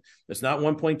 0.5%. It's not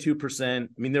 1.2%. I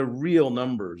mean, they're real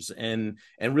numbers and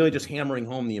really just hammering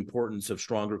home the importance of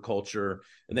stronger culture.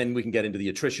 And then we can get into the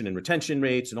attrition and retention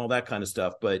rates and all that kind of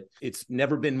stuff. But it's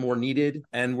never been more needed.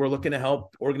 And we're looking to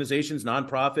help organizations,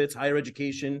 nonprofits, higher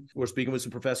education. We're speaking with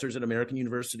some professors at American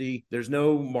University. There's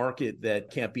no market that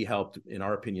can't be helped, in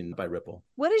our opinion, by Ripple.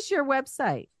 What is your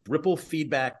website?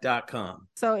 RippleFeedback.com.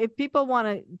 So if people want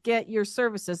to get your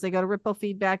services, they go to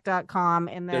RippleFeedback.com,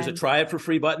 and then there's a try it for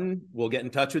free button. We'll get in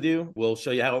touch with you. We'll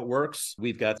show you how it works.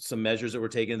 We've got some measures that we're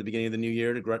taking at the beginning of the new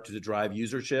year to drive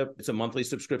usership. It's a monthly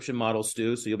subscription model,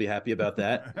 Stu, so you'll be happy about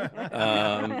that.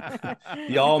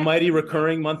 The almighty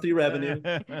recurring monthly revenue.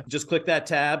 Just click that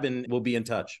tab and we'll be in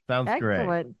touch. Sounds excellent.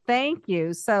 great. Thank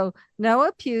you. So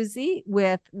Noah Pusey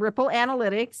with Ripple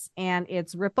Analytics, and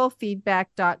it's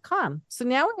RippleFeedback.com. So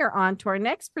now we're on to our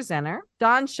next presenter,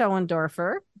 Don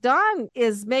Schoendorfer. Don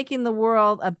is making the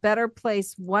world a better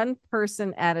place, one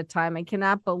person at a time. I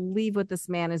cannot believe what this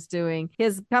man is doing.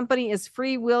 His company is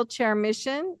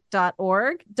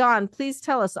freewheelchairmission.org. Don, please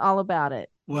tell us all about it.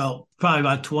 Well, probably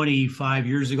about 25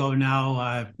 years ago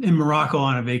now, in Morocco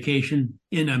on a vacation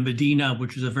in Medina,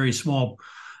 which is a very small,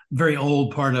 very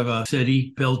old part of a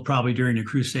city built probably during the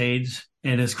Crusades.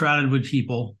 And it's crowded with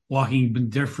people walking in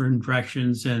different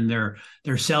directions, and they're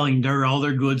selling all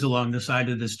their goods along the side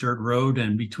of this dirt road.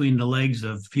 And between the legs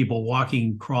of people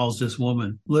walking crawls this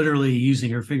woman, literally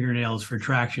using her fingernails for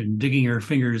traction, digging her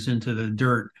fingers into the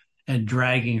dirt and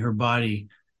dragging her body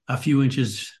a few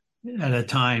inches at a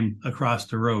time across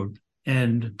the road.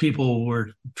 And people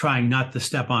were trying not to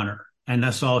step on her. And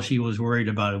that's all she was worried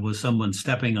about. It was someone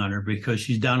stepping on her because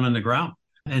she's down on the ground.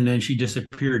 And then she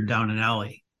disappeared down an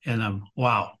alley. And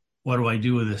wow, what do I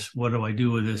do with this? What do I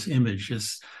do with this image?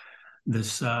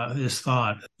 This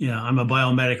thought. You know, I'm a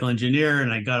biomedical engineer,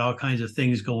 and I got all kinds of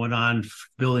things going on,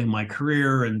 building my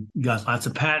career, and got lots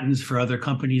of patents for other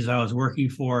companies I was working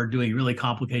for, doing really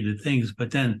complicated things. But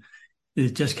then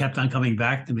it just kept on coming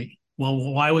back to me.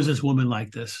 Well, why was this woman like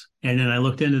this? And then I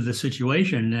looked into the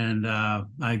situation, and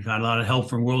I got a lot of help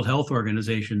from World Health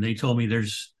Organization. They told me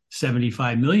there's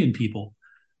 75 million people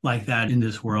like that in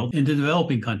this world, in the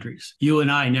developing countries. You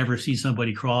and I never see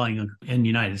somebody crawling in the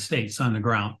United States on the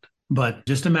ground. But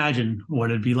just imagine what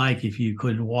it'd be like if you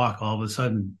couldn't walk all of a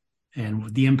sudden,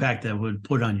 and the impact that would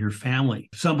put on your family.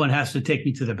 Someone has to take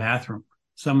me to the bathroom.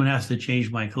 Someone has to change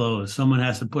my clothes. Someone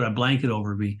has to put a blanket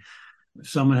over me.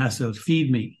 Someone has to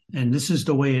feed me. And this is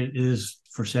the way it is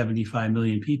for 75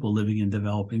 million people living in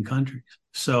developing countries.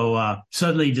 So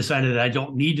suddenly decided I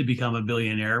don't need to become a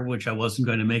billionaire, which I wasn't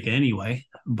going to make anyway.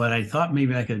 But I thought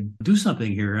maybe I could do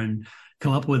something here and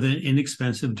come up with an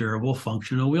inexpensive, durable,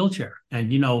 functional wheelchair.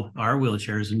 And, you know, our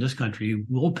wheelchairs in this country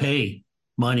will pay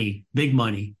money, big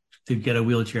money, to get a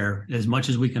wheelchair, as much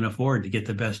as we can afford to get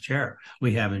the best chair.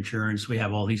 We have insurance, we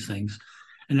have all these things.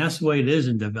 And that's the way it is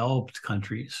in developed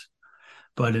countries.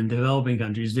 But in developing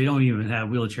countries, they don't even have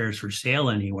wheelchairs for sale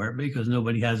anywhere because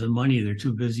nobody has the money. They're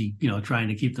too busy, you know, trying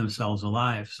to keep themselves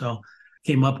alive. So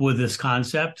came up with this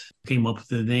concept, came up with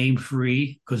the name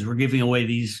Free, because we're giving away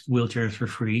these wheelchairs for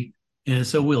free. And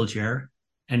it's a wheelchair,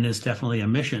 and it's definitely a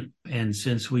mission. And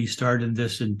since we started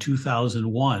this in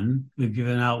 2001, we've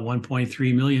given out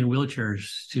 1.3 million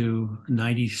wheelchairs to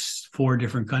 94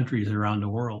 different countries around the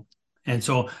world. And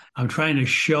so I'm trying to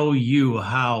show you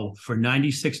how for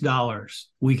 $96,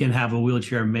 we can have a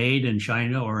wheelchair made in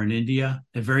China or in India,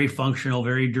 a very functional,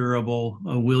 very durable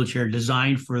wheelchair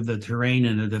designed for the terrain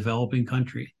in a developing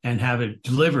country, and have it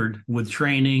delivered with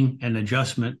training and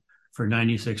adjustment for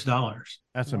 $96.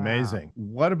 That's amazing.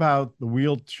 What about the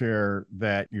wheelchair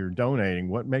that you're donating?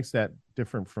 What makes that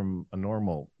different from a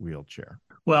normal wheelchair?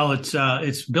 Well,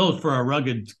 it's built for a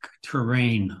rugged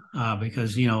terrain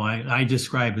because, you know, I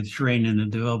describe the terrain in the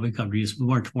developing countries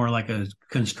much more like a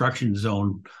construction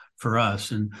zone for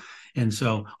us. And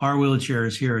so our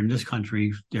wheelchairs here in this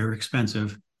country, they're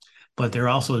expensive, but they're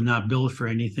also not built for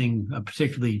anything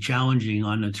particularly challenging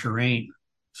on the terrain.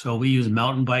 So we use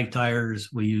mountain bike tires,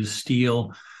 we use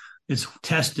steel. It's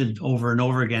tested over and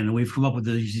over again. And we've come up with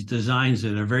these designs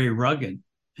that are very rugged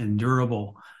and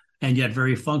durable, and yet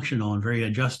very functional and very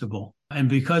adjustable. And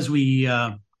because we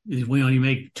only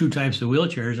make two types of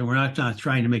wheelchairs, and we're not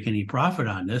trying to make any profit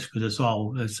on this because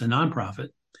it's a nonprofit.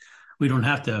 We don't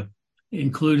have to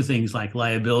include things like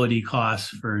liability costs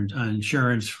for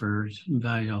insurance, for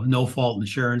no fault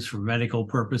insurance for medical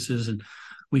purposes, and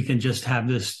we can just have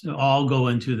this all go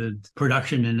into the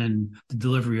production and then the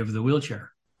delivery of the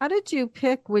wheelchair. How did you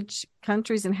pick which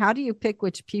countries, and how do you pick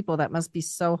which people? That must be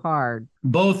so hard.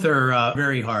 Both are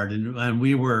very hard, and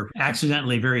we were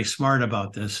accidentally very smart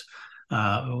about this.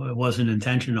 It wasn't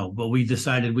intentional, but we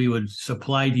decided we would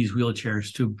supply these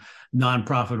wheelchairs to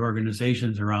nonprofit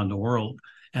organizations around the world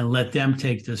and let them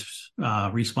take this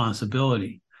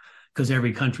responsibility, because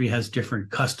every country has different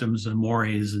customs and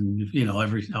mores and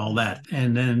all that.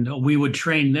 And then we would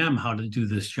train them how to do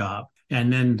this job.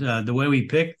 And then the way we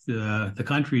picked the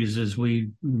countries is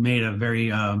we made a very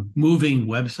moving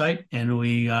website, and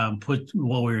we put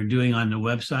what we were doing on the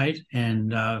website,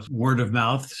 and word of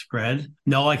mouth spread.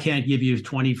 No, I can't give you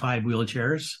 25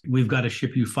 wheelchairs. We've got to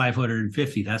ship you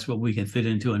 550. That's what we can fit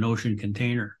into an ocean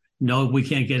container. No, we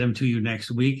can't get them to you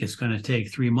next week. It's going to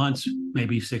take 3 months,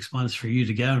 maybe 6 months for you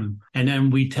to get them. And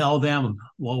then we tell them,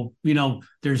 well,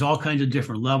 there's all kinds of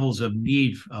different levels of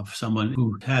need of someone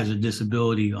who has a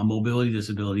disability, a mobility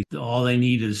disability. All they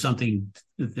need is something.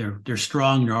 They're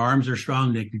strong. Their arms are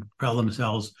strong. They can propel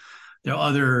themselves. The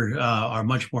other are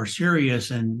much more serious,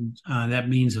 and that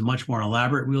means a much more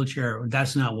elaborate wheelchair.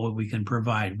 That's not what we can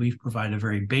provide. We provide a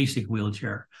very basic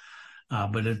wheelchair.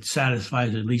 But it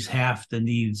satisfies at least half the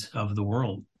needs of the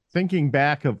world. Thinking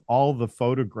back of all the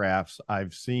photographs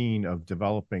I've seen of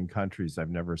developing countries, I've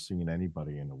never seen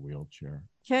anybody in a wheelchair.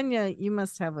 Kenya, you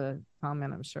must have a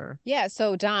comment, I'm sure. Yeah.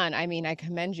 So Don, I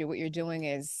commend you. What you're doing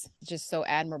is just so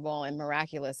admirable and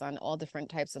miraculous on all different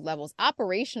types of levels.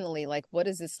 Operationally, like, what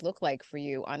does this look like for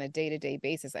you on a day-to-day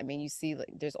basis? You see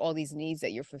there's all these needs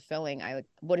that you're fulfilling.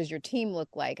 What does your team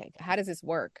look like? How does this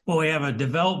work? Well, we have a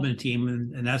development team,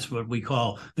 and that's what we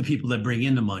call the people that bring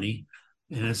in the money.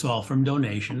 And it's all from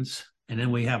donations. And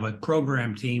then we have a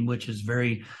program team, which is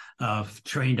very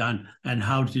trained on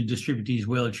how to distribute these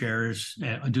wheelchairs,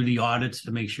 do the audits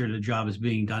to make sure the job is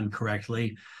being done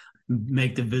correctly,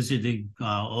 make the visiting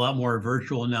a lot more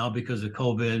virtual now because of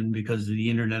COVID and because of the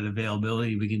internet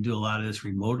availability. We can do a lot of this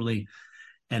remotely.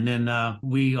 And then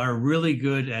we are really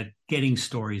good at getting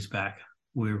stories back.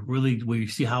 We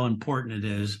see how important it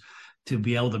is to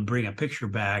be able to bring a picture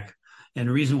back. And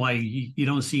the reason why you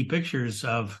don't see pictures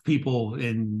of people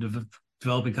in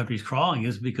developing countries crawling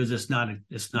is because it's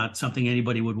not something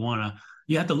anybody would want to.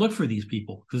 You have to look for these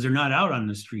people because they're not out on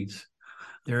the streets.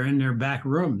 They're in their back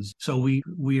rooms. So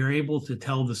we are able to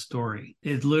tell the story.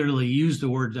 It literally used the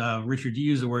word, Richard, you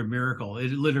used the word miracle.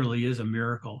 It literally is a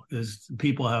miracle, because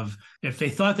people have, if they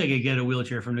thought they could get a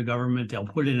wheelchair from the government, they'll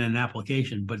put in an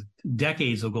application, but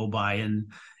decades will go by and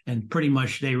pretty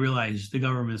much they realize the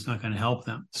government's not going to help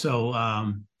them.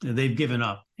 So they've given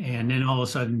up. And then all of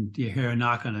a sudden you hear a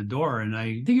knock on the door, and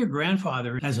I think your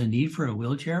grandfather has a need for a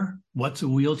wheelchair. What's a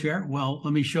wheelchair? Well,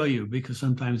 let me show you, because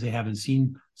sometimes they haven't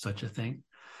seen such a thing.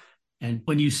 And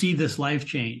when you see this life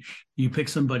change, you pick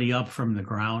somebody up from the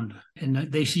ground and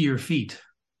they see your feet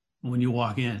when you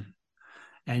walk in,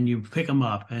 and you pick them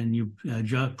up and you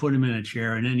put them in a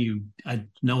chair, and then you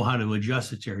know how to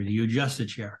adjust the chair. You adjust the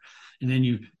chair, and then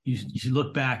you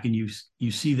look back and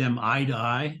you see them eye to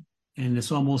eye, and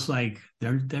it's almost like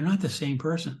they're not the same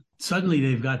person. Suddenly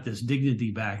they've got this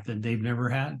dignity back that they've never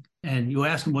had. And you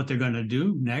ask them what they're going to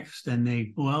do next, and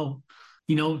they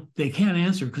can't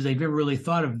answer because they've never really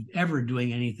thought of ever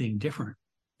doing anything different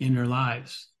in their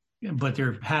lives. But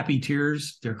they're happy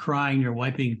tears, they're crying, they're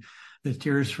wiping the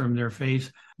tears from their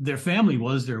face. Their family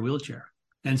was their wheelchair.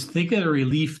 And think of the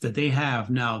relief that they have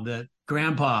now that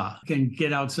grandpa can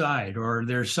get outside, or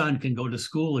their son can go to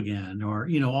school again, or,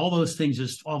 all those things.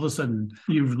 Just all of a sudden,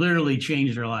 you've literally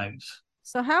changed their lives.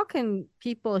 So how can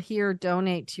people here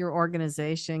donate to your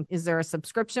organization? Is there a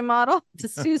subscription model, to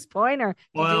Stu's point? Or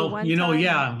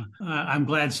I'm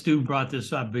glad Stu brought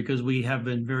this up, because we have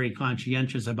been very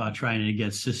conscientious about trying to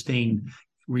get sustained,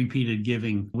 repeated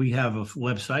giving. We have a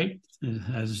website,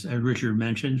 as Richard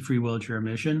mentioned, Free Wheelchair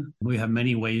Mission. We have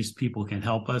many ways people can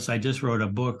help us. I just wrote a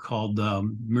book called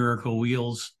Miracle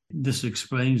Wheels. This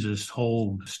explains this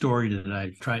whole story that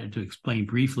I tried to explain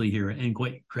briefly here in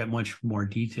quite much more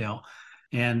detail.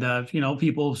 And,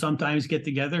 people sometimes get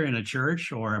together in a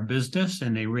church or a business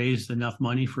and they raise enough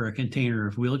money for a container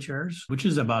of wheelchairs, which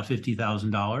is about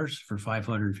 $50,000 for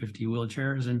 550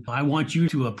 wheelchairs. And I want you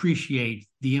to appreciate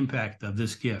the impact of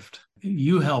this gift.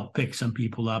 You help pick some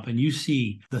people up and you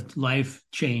see the life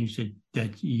change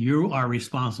that you are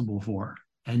responsible for.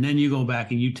 And then you go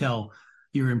back and you tell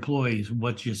your employees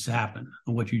what just happened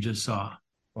and what you just saw.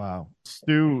 Wow.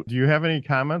 Stu, do you have any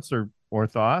comments or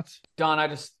thoughts? Don,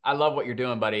 I love what you're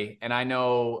doing, buddy. And I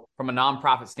know from a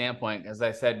nonprofit standpoint, as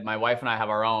I said, my wife and I have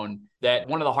our own, that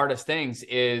one of the hardest things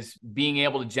is being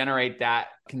able to generate that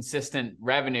consistent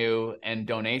revenue and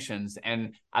donations.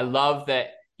 And I love that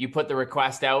you put the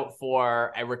request out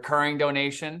for a recurring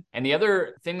donation. And the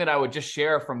other thing that I would just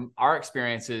share from our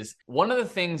experiences, one of the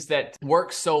things that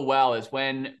works so well is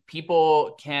when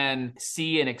people can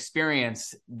see and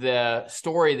experience the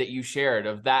story that you shared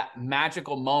of that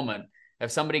magical moment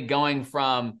of somebody going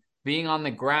from being on the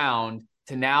ground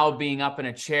to now being up in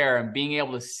a chair and being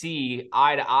able to see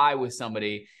eye to eye with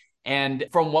somebody. And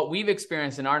from what we've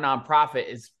experienced in our nonprofit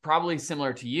is probably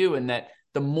similar to you in that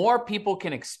the more people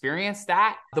can experience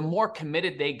that, the more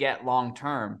committed they get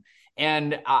long-term.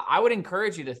 And I would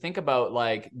encourage you to think about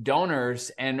like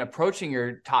donors and approaching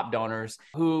your top donors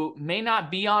who may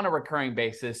not be on a recurring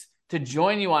basis to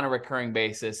join you on a recurring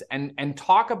basis and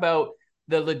talk about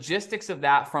the logistics of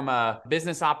that from a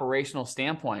business operational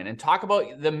standpoint and talk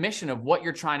about the mission of what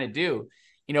you're trying to do.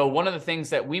 You know, one of the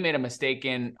things that we made a mistake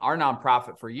in our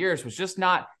nonprofit for years was just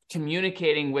not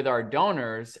communicating with our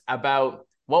donors about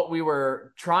what we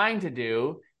were trying to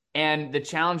do and the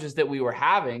challenges that we were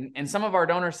having. And some of our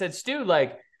donors said, Stu,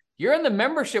 like, you're in the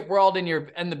membership world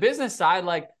and the business side,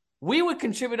 like we would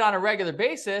contribute on a regular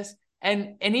basis.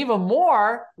 And even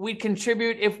more, we'd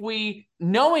contribute if we,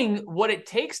 knowing what it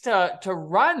takes to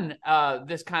run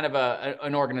this kind of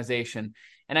an organization.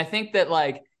 And I think that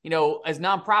like, you know, as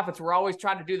nonprofits, we're always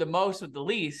trying to do the most with the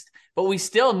least, but we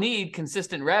still need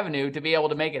consistent revenue to be able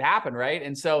to make it happen, right?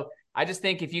 And so I just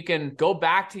think if you can go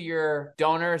back to your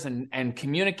donors and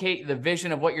communicate the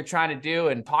vision of what you're trying to do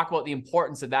and talk about the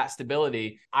importance of that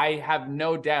stability, I have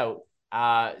no doubt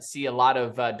see a lot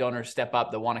of donors step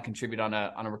up that want to contribute on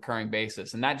a recurring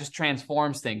basis. And that just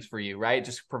transforms things for you, right? It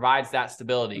just provides that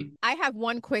stability. I have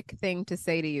one quick thing to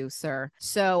say to you, sir.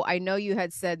 So I know you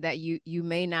had said that you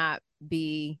may not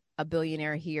be a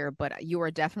billionaire here, but you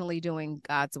are definitely doing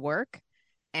God's work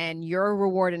and your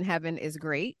reward in heaven is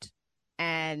great.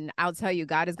 And I'll tell you,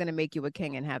 God is going to make you a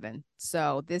king in heaven.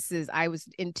 So I was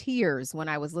in tears when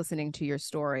I was listening to your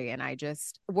story. And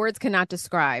words cannot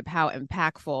describe how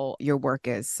impactful your work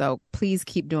is. So please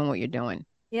keep doing what you're doing.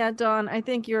 Yeah, Dawn, I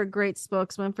think you're a great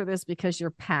spokesman for this because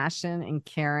your passion and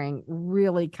caring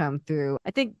really come through.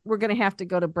 I think we're going to have to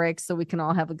go to break so we can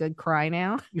all have a good cry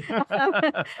now.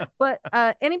 But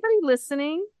anybody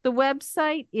listening, the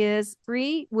website is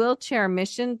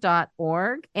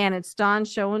freewheelchairmission.org and it's Dawn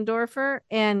Schoendorfer.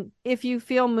 And if you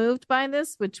feel moved by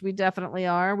this, which we definitely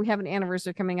are, we have an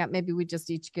anniversary coming up. Maybe we just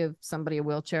each give somebody a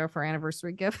wheelchair for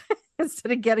anniversary gift.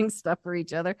 Instead of getting stuff for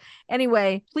each other.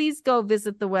 Anyway, please go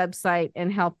visit the website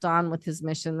and help Don with his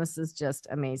mission. This is just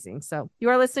amazing. So you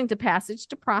are listening to Passage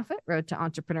to Profit, Road to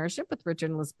Entrepreneurship with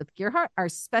Richard and Elizabeth Gearhart. Our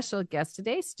special guest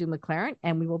today, Stu McLaren,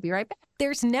 and we will be right back.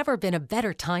 There's never been a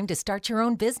better time to start your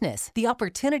own business. The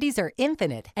opportunities are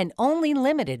infinite and only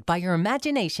limited by your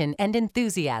imagination and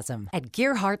enthusiasm. At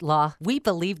Gearhart Law, we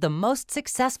believe the most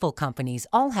successful companies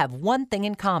all have one thing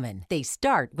in common. They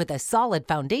start with a solid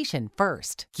foundation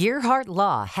first. Gearhart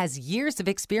Law has years of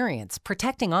experience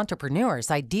protecting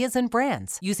entrepreneurs' ideas and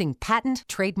brands using patent,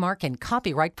 trademark, and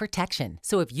copyright protection.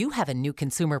 So if you have a new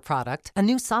consumer product, a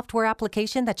new software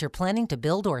application that you're planning to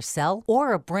build or sell,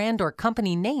 or a brand or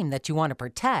company name that you want to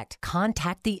protect,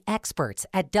 contact the experts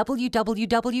at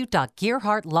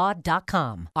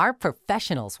www.gearhartlaw.com. Our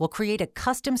professionals will create a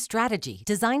custom strategy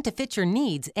designed to fit your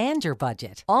needs and your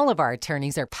budget. All of our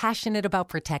attorneys are passionate about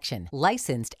protection,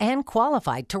 licensed and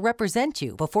qualified to represent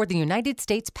you before the United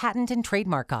States Patent and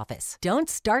Trademark Office. Don't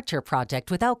start your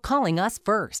project without calling us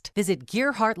first. Visit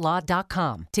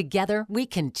GearhartLaw.com. Together, we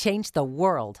can change the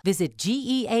world. Visit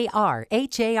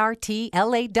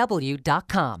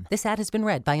GearhartLaw.com. This ad has been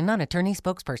read by a non-attorney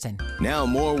spokesperson. Now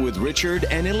more with Richard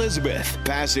and Elizabeth.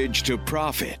 Passage to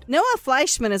Profit. Noah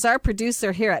Fleischman is our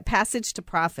producer here at Passage to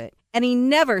Profit, and he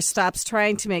never stops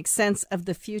trying to make sense of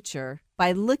the future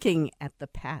by looking at the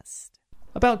past.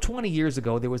 About 20 years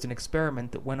ago, there was an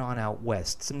experiment that went on out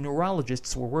west. Some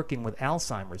neurologists were working with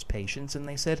Alzheimer's patients, and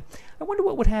they said, I wonder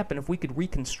what would happen if we could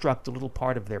reconstruct a little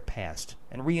part of their past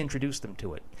and reintroduce them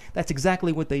to it. That's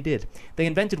exactly what they did. They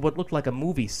invented what looked like a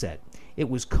movie set. It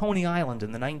was Coney Island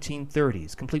in the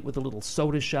 1930s, complete with a little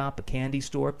soda shop, a candy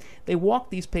store. They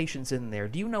walked these patients in there.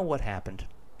 Do you know what happened?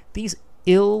 These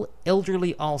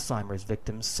elderly Alzheimer's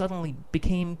victims suddenly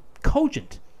became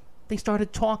cogent. They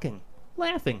started talking,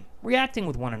 laughing, reacting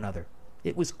with one another.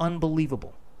 It was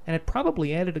unbelievable, and it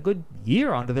probably added a good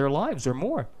year onto their lives or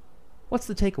more. What's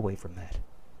the takeaway from that?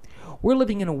 We're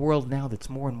living in a world now that's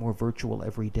more and more virtual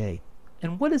every day.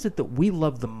 And what is it that we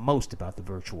love the most about the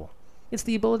virtual? It's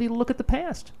the ability to look at the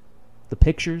past. The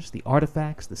pictures, the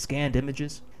artifacts, the scanned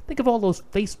images. Think of all those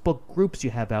Facebook groups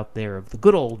you have out there of the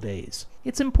good old days.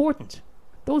 It's important.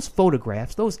 Those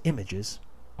photographs, those images,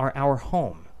 are our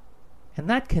home. And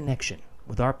that connection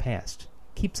with our past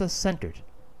keeps us centered.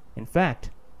 In fact,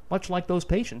 much like those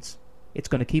patients, it's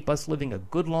going to keep us living a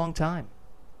good long time.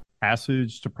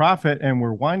 Passage to Profit, and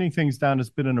we're winding things down. It's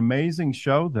been an amazing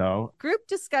show, though. Group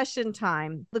discussion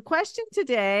time. The question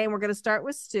today, and we're going to start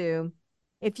with Stu.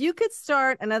 If you could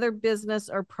start another business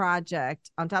or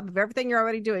project on top of everything you're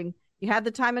already doing, you had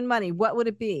the time and money, what would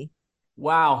it be?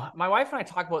 Wow. My wife and I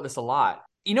talk about this a lot.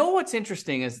 You know what's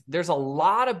interesting is there's a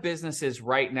lot of businesses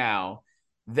right now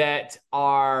that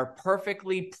are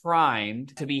perfectly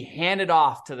primed to be handed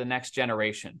off to the next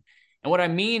generation. And what I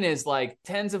mean is like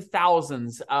tens of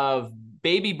thousands of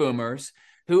baby boomers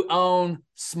who own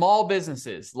small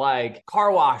businesses like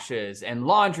car washes and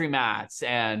laundromats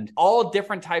and all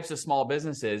different types of small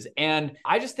businesses. And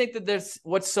I just think that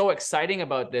what's so exciting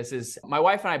about this is my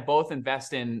wife and I both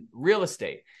invest in real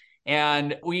estate.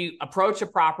 And we approach a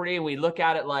property and we look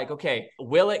at it like, okay,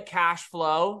 will it cash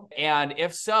flow? And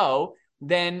if so,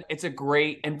 then it's a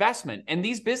great investment. And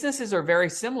these businesses are very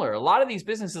similar. A lot of these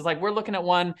businesses, like we're looking at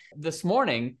one this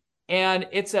morning, and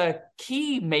it's a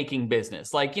key making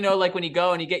business. Like, you know, like when you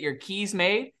go and you get your keys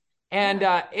made, and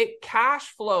it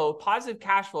positive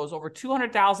cash flows over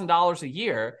 $200,000 a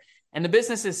year. And the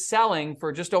business is selling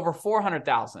for just over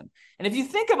 $400,000. And if you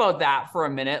think about that for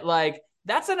a minute, like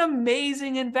that's an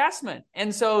amazing investment.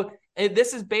 And so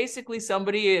this is basically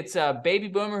somebody, it's a baby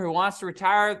boomer who wants to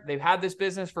retire. They've had this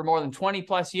business for more than 20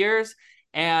 plus years,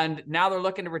 and now they're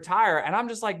looking to retire. And I'm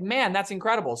just like, man, that's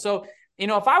incredible. So, you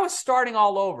know, if I was starting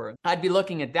all over, I'd be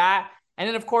looking at that. And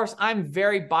then, of course, I'm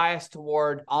very biased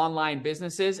toward online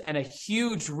businesses. And a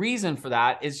huge reason for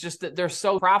that is just that they're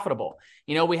so profitable.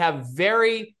 You know, we have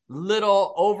very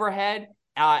little overhead.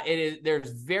 There's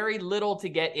very little to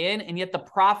get in, and yet the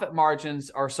profit margins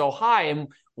are so high. And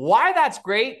why that's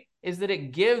great is that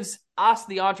it gives us,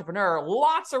 the entrepreneur,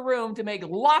 lots of room to make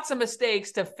lots of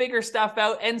mistakes, to figure stuff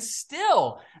out and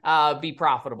still be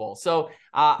profitable. So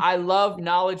I love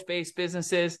knowledge-based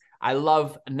businesses. I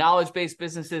love knowledge-based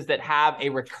businesses that have a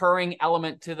recurring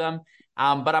element to them.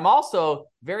 But I'm also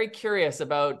very curious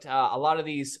about a lot of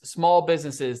these small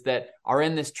businesses that are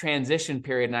in this transition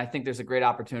period. And I think there's a great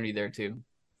opportunity there too.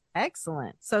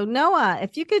 Excellent. So Noah,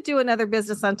 if you could do another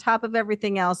business on top of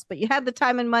everything else, but you had the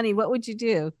time and money, what would you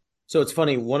do? So it's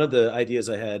funny. One of the ideas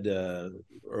I had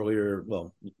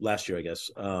last year, I guess,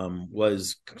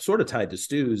 was sort of tied to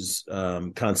Stu's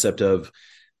concept of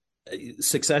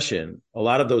succession. A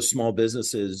lot of those small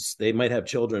businesses, they might have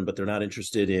children, but they're not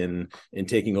interested in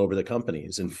taking over the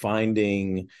companies and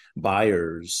finding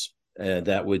buyers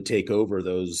that would take over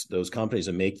those companies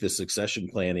and make the succession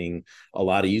planning a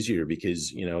lot easier. Because,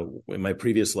 you know, in my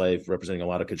previous life, representing a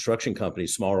lot of construction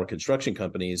companies, smaller construction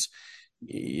companies,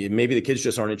 maybe the kids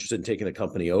just aren't interested in taking the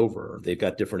company over. They've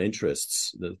got different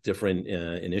interests, the different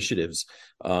initiatives.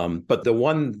 But the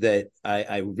one that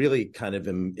I really kind of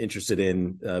am interested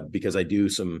in, because I do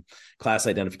some class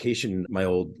identification in my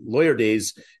old lawyer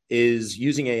days, is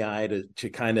using AI to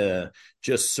kind of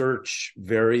just search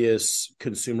various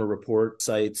consumer report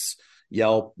sites,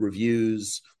 Yelp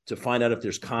reviews, to find out if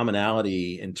there's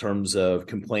commonality in terms of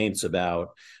complaints about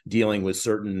dealing with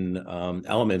certain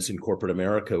elements in corporate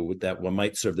America that one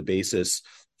might serve the basis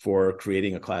for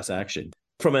creating a class action.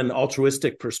 From an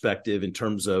altruistic perspective, in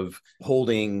terms of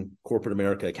holding corporate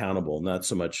America accountable, not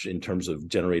so much in terms of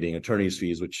generating attorney's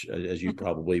fees, which, as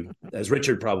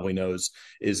Richard probably knows,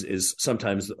 is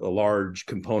sometimes a large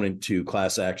component to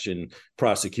class action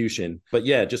prosecution. But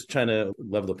yeah, just trying to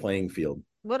level the playing field.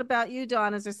 What about you,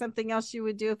 Don? Is there something else you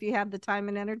would do if you had the time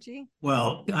and energy?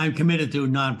 Well, I'm committed to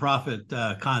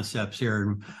nonprofit concepts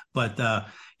here, but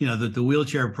the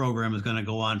wheelchair program is going to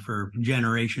go on for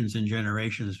generations and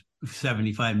generations.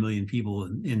 75 million people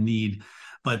in need.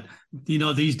 But, you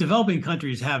know, these developing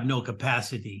countries have no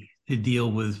capacity to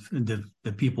deal with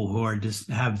the people who are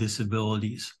have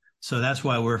disabilities. So that's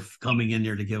why we're coming in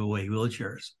there to give away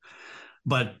wheelchairs.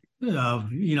 But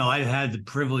I had the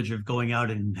privilege of going out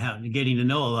and getting to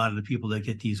know a lot of the people that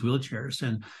get these wheelchairs.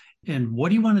 And what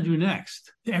do you want to do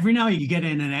next? Every now you get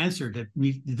in an answer that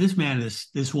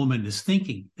this woman is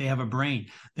thinking. They have a brain.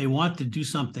 They want to do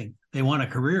something. They want a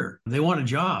career. They want a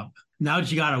job. Now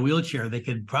that you got a wheelchair, they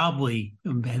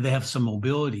have some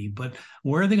mobility, but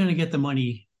where are they going to get the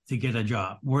money to get a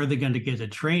job? Where are they going to get the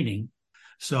training?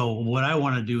 So what I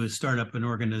want to do is start up an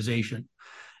organization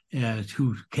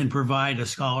who can provide a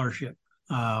scholarship.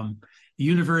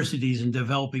 Universities in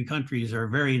developing countries are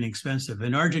very inexpensive.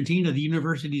 In Argentina, the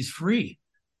university is free.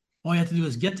 All you have to do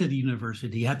is get to the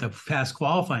university. You have to pass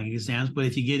qualifying exams, but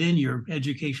if you get in, your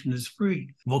education is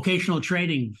free. Vocational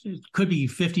training could be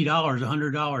 $50,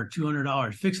 $100,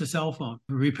 $200. Fix a cell phone,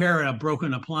 repair a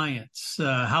broken appliance.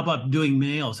 How about doing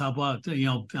nails? How about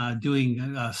doing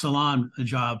a salon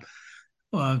job?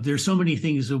 There's so many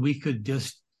things that we could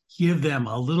just give them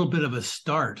a little bit of a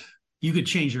start. You could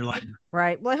change your life.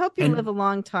 Right. Well, I hope you live a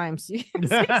long time so you can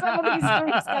see some of these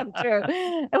dreams come true.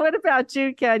 And what about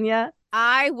you, Kenya?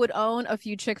 I would own a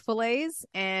few Chick-fil-A's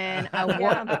and a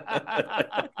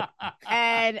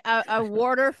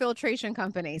water filtration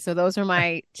company. So those are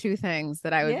my two things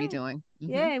that I would be doing.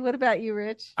 Mm-hmm. Yay. What about you,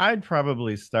 Rich? I'd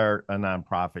probably start a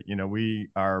nonprofit. We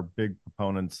are big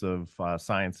proponents of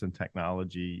science and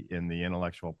technology in the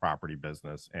intellectual property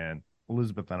business. And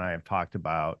Elizabeth and I have talked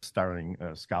about starting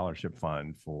a scholarship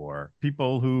fund for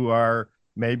people who are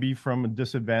maybe from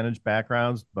disadvantaged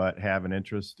backgrounds, but have an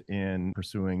interest in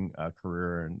pursuing a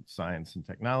career in science and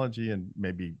technology, and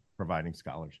maybe providing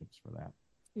scholarships for that.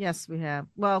 Yes, we have.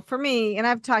 Well, for me, and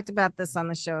I've talked about this on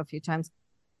the show a few times,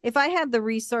 if I had the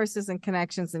resources and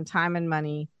connections and time and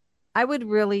money, I would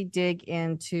really dig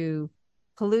into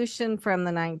pollution from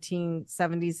the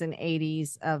 1970s and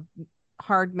 80s of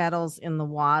hard metals in the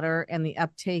water and the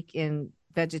uptake in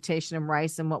vegetation and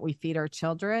rice and what we feed our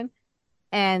children,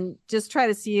 and just try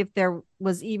to see if there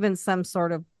was even some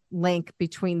sort of link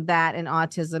between that and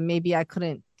autism. Maybe I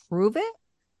couldn't prove it,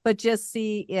 but just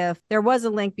see if there was a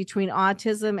link between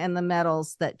autism and the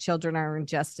metals that children are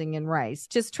ingesting in rice.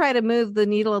 Just try to move the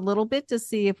needle a little bit to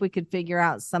see if we could figure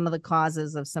out some of the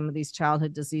causes of some of these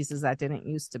childhood diseases that didn't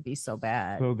used to be so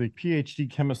bad. So the PhD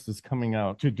chemist is coming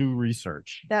out to do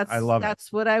research. I love it.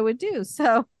 That's what I would do.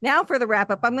 So now for the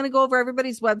wrap up, I'm going to go over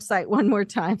everybody's website one more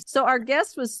time. So our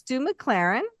guest was Stu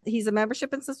McLaren. He's a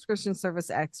membership and subscription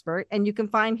service expert, and you can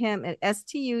find him at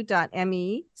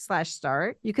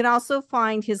stu.me/start. You can also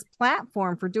find his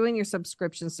platform for doing your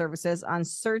subscription services on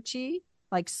Searchie,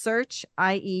 like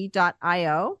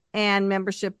searchie.io, and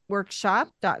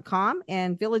membershipworkshop.com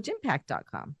and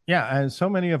villageimpact.com. Yeah. And so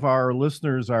many of our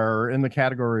listeners are in the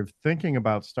category of thinking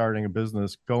about starting a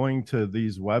business. Going to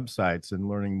these websites and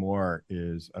learning more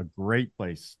is a great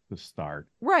place to start.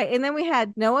 Right. And then we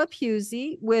had Noah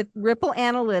Pusey with Ripple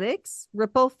Analytics,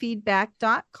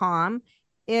 ripplefeedback.com.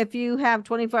 If you have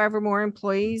 25 or more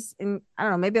employees, and I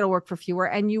don't know, maybe it'll work for fewer,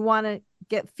 and you want to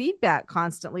get feedback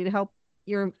constantly to help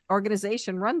your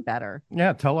organization run better.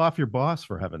 Yeah, tell off your boss,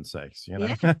 for heaven's sakes.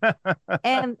 Yeah.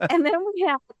 and then we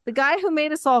have the guy who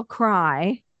made us all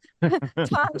cry,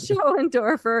 Tom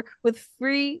Schoendorfer with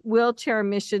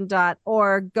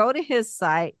freewheelchairmission.org. Go to his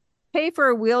site, pay for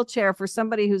a wheelchair for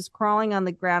somebody who's crawling on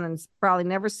the ground and probably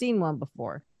never seen one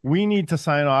before. We need to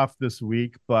sign off this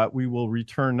week, but we will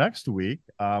return next week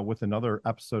with another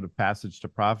episode of Passage to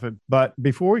Profit. But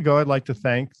before we go, I'd like to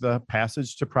thank the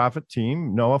Passage to Profit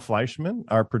team, Noah Fleischman,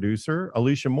 our producer,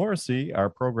 Alicia Morrissey, our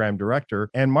program director,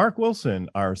 and Mark Wilson,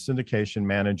 our syndication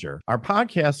manager. Our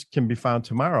podcast can be found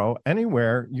tomorrow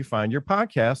anywhere you find your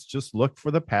podcast. Just look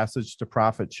for the Passage to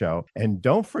Profit show. And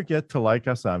don't forget to like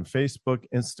us on Facebook,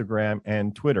 Instagram,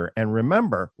 and Twitter. And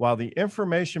remember, while the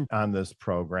information on this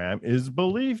program is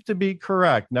believed to be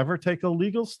correct, never take a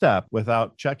legal step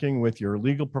without checking with your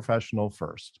legal professional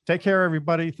first. Take care,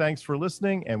 everybody. Thanks for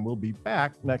listening, and we'll be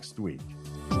back next week.